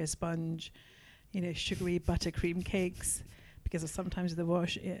Victoria sponge, you know, sugary buttercream cakes, because sometimes the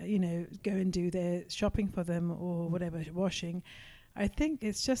wash, you know, go and do their shopping for them or whatever, washing. I think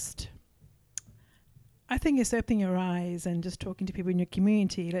it's opening your eyes and just talking to people in your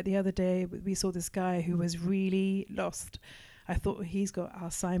community. Like the other day, we saw this guy who was really lost. I thought he's got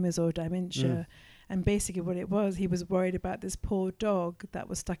Alzheimer's or dementia. And basically what it was, he was worried about this poor dog that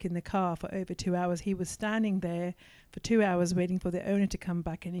was stuck in the car for over 2 hours. He was standing there for 2 hours waiting for the owner to come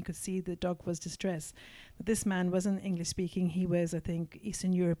back, and he could see the dog was distressed. But this man wasn't English speaking. He was, I think,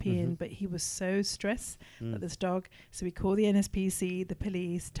 Eastern European, but he was so stressed about this dog. So we called the NSPC, the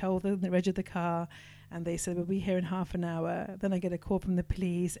police, told them the reg of the car, and they said, we'll be here in half an hour. Then I get a call from the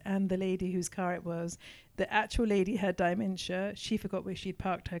police and the lady whose car it was. The actual lady had dementia. She forgot where she'd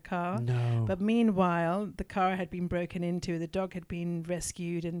parked her car. No. But meanwhile, the car had been broken into. The dog had been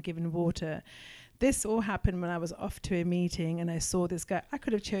rescued and given water. This all happened when I was off to a meeting and I saw this guy. I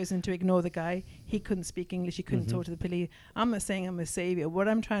could have chosen to ignore the guy. He couldn't speak English. He couldn't talk to the police. I'm not saying I'm a savior. What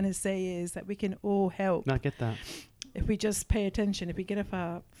I'm trying to say is that we can all help. I get that. If we just pay attention, if we get off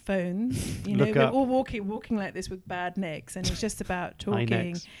our phones, you know, we're all walking like this with bad necks, and it's just about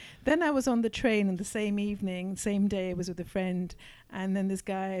talking. Then I was on the train, and the same evening, same day, I was with a friend, and then this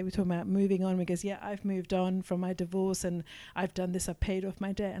guy, we were talking about moving on. He goes, yeah, I've moved on from my divorce, and I've done this, I've paid off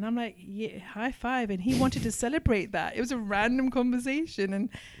my debt. And I'm like, yeah, high five. And he wanted to celebrate that. It was a random conversation, and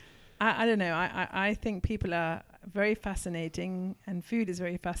I don't know. I think people are very fascinating, and food is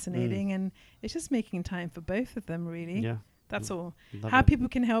very fascinating, and it's just making time for both of them, really. Yeah, that's all. How people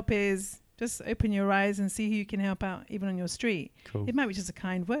can help is just open your eyes and see who you can help out, even on your street. Cool. It might be just a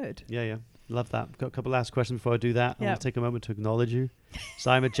kind word. Yeah. Love that. I've got a couple last questions before I do that. I want to take a moment to acknowledge you,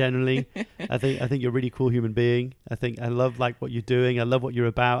 Saima. Generally, I think you're a really cool human being. I love like what you're doing. I love what you're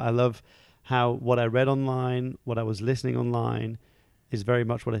about. I love how what I read online, what I was listening online, is very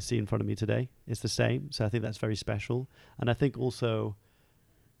much what I see in front of me today. It's the same. So I think that's very special. And I think also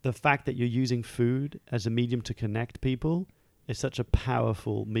the fact that you're using food as a medium to connect people is such a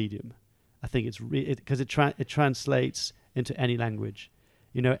powerful medium. I think it's because it translates into any language,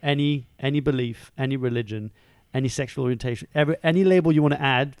 you know, any belief, any religion, any sexual orientation, any label you want to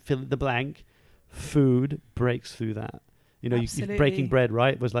add, fill the blank. food breaks through that. You know, you breaking bread,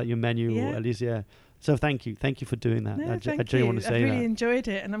 right, was like your menu, or at least, yeah. So thank you for doing that. No, I genuinely want to say that. I really enjoyed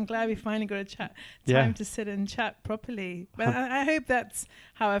it, and I'm glad we finally got a time to sit and chat properly. But I hope that's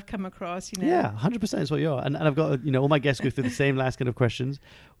how I've come across. You know. Yeah, 100% is what you are. And I've got all my guests go through the same last kind of questions.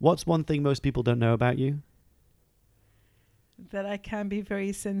 What's one thing most people don't know about you? That I can be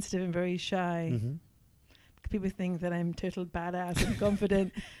very sensitive and very shy. Mm-hmm. People think that I'm total badass and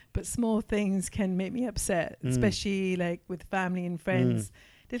confident, but small things can make me upset, especially like with family and friends.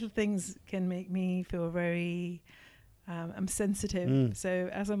 Little things can make me feel very, I'm sensitive. So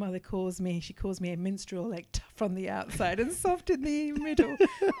as my mother calls me, she calls me a minstrel, like tough on the outside and soft in the middle.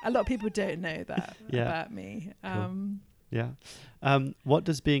 A lot of people don't know that about me. Cool. What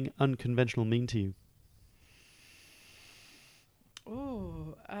does being unconventional mean to you?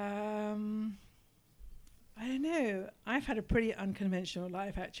 I don't know. I've had a pretty unconventional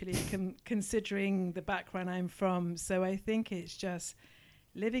life, actually, considering the background I'm from. So I think it's just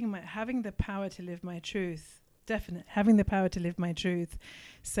having the power to live my truth. Definitely having the power to live my truth.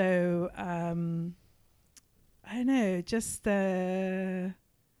 So I don't know. Just without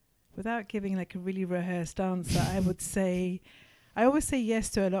giving like a really rehearsed answer, I would say I always say yes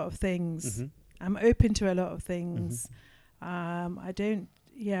to a lot of things. Mm-hmm. I'm open to a lot of things. Mm-hmm.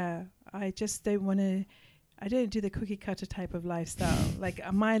 I just don't want to. I don't do the cookie cutter type of lifestyle. Like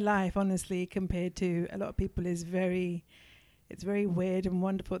my life, honestly, compared to a lot of people, it's very weird and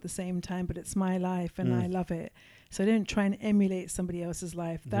wonderful at the same time. But it's my life, and I love it. So I don't try and emulate somebody else's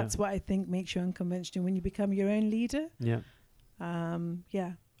life. That's what I think makes you unconventional when you become your own leader. I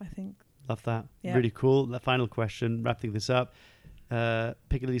think. Love that. Yeah. Really cool. The final question, wrapping this up.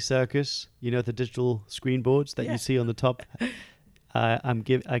 Piccadilly Circus. You know the digital screen boards that you see on the top.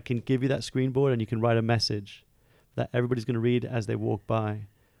 I can give you that screen board, and you can write a message that everybody's going to read as they walk by.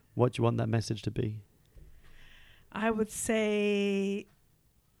 What do you want that message to be? I would say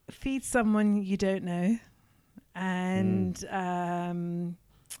feed someone you don't know, and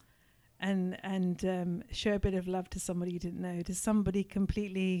show a bit of love to somebody you didn't know, to somebody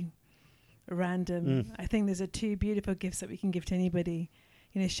completely random. I think there's two beautiful gifts that we can give to anybody.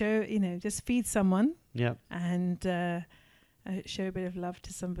 Just feed someone. Yeah. And show a bit of love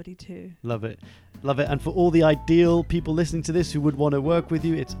to somebody too. Love it. And for all the ideal people listening to this who would want to work with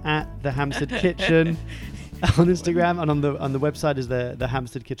you, it's at the Hampstead Kitchen on Instagram, and on the website is the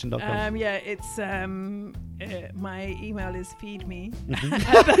hampsteadkitchen.com. It's my email is feedme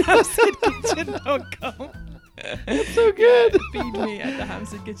at thehampsteadkitchen.com. That's so good. Feed me at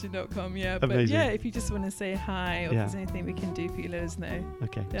thehampsteadkitchen.com. Yeah. Amazing. But if you just want to say hi, or if there's anything we can do for you, let us know.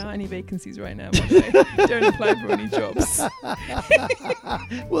 Okay. There aren't any vacancies right now, by the way. Don't apply for any jobs.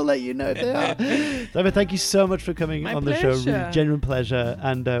 We'll let you know if they are. Saima, thank you so much for coming on the show. Really genuine pleasure.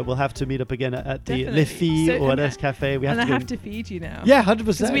 And we'll have to meet up again at the Le Fille or at S Cafe. I have to feed you now. Yeah, 100%.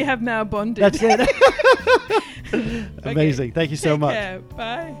 Because we have now bonded. That's it. Amazing. Okay. Thank you so much. Care.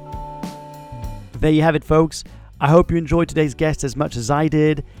 Bye. There you have it, folks. I hope you enjoyed today's guest as much as I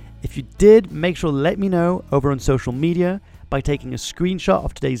did. If you did, make sure to let me know over on social media by taking a screenshot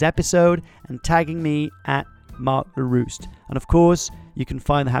of today's episode and tagging me at Mark the Roost. And of course, you can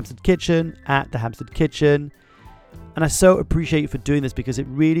find the Hampstead Kitchen at the Hampstead Kitchen. And I so appreciate you for doing this, because it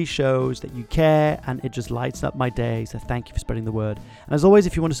really shows that you care, and it just lights up my day. So thank you for spreading the word. And as always,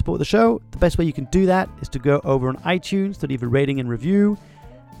 if you want to support the show, the best way you can do that is to go over on iTunes to leave a rating and review,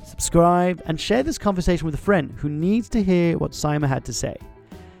 subscribe, and share this conversation with a friend who needs to hear what Saima had to say.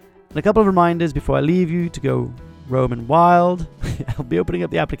 And a couple of reminders before I leave you to go roam and wild. I'll be opening up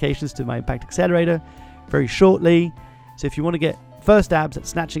the applications to my Impact Accelerator very shortly. So if you want to get first stabs at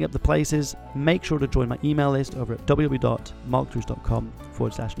snatching up the places, make sure to join my email list over at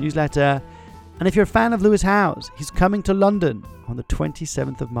www.markdrews.com/newsletter. And if you're a fan of Lewis Howes, he's coming to London on the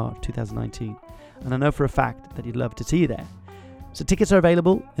 27th of March 2019. And I know for a fact that he'd love to see you there. So tickets are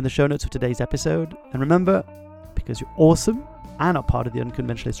available in the show notes of today's episode. And remember, because you're awesome and are part of the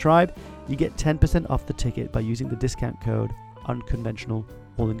Unconventionalist tribe, you get 10% off the ticket by using the discount code UNCONVENTIONAL,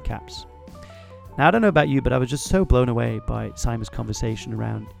 all in caps. Now, I don't know about you, but I was just so blown away by Saima's conversation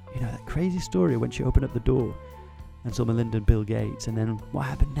around, that crazy story when she opened up the door and saw Melinda and Bill Gates, and then what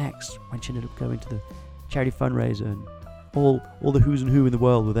happened next when she ended up going to the charity fundraiser and all the who's and who in the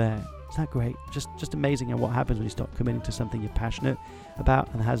world were there. Isn't that great? Just amazing at what happens when you start committing to something you're passionate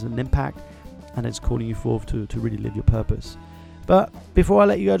about and has an impact, and it's calling you forth to really live your purpose. But before I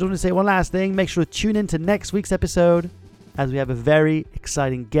let you go, I just want to say one last thing. Make sure to tune in to next week's episode, as we have a very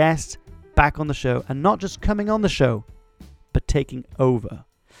exciting guest back on the show, and not just coming on the show, but taking over.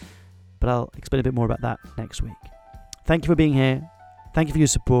 But I'll explain a bit more about that next week. Thank you for being here. Thank you for your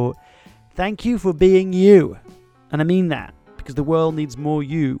support. Thank you for being you. And I mean that, because the world needs more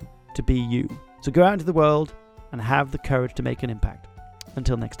you to be you. So go out into the world and have the courage to make an impact.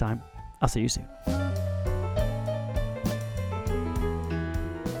 Until next time, I'll see you soon.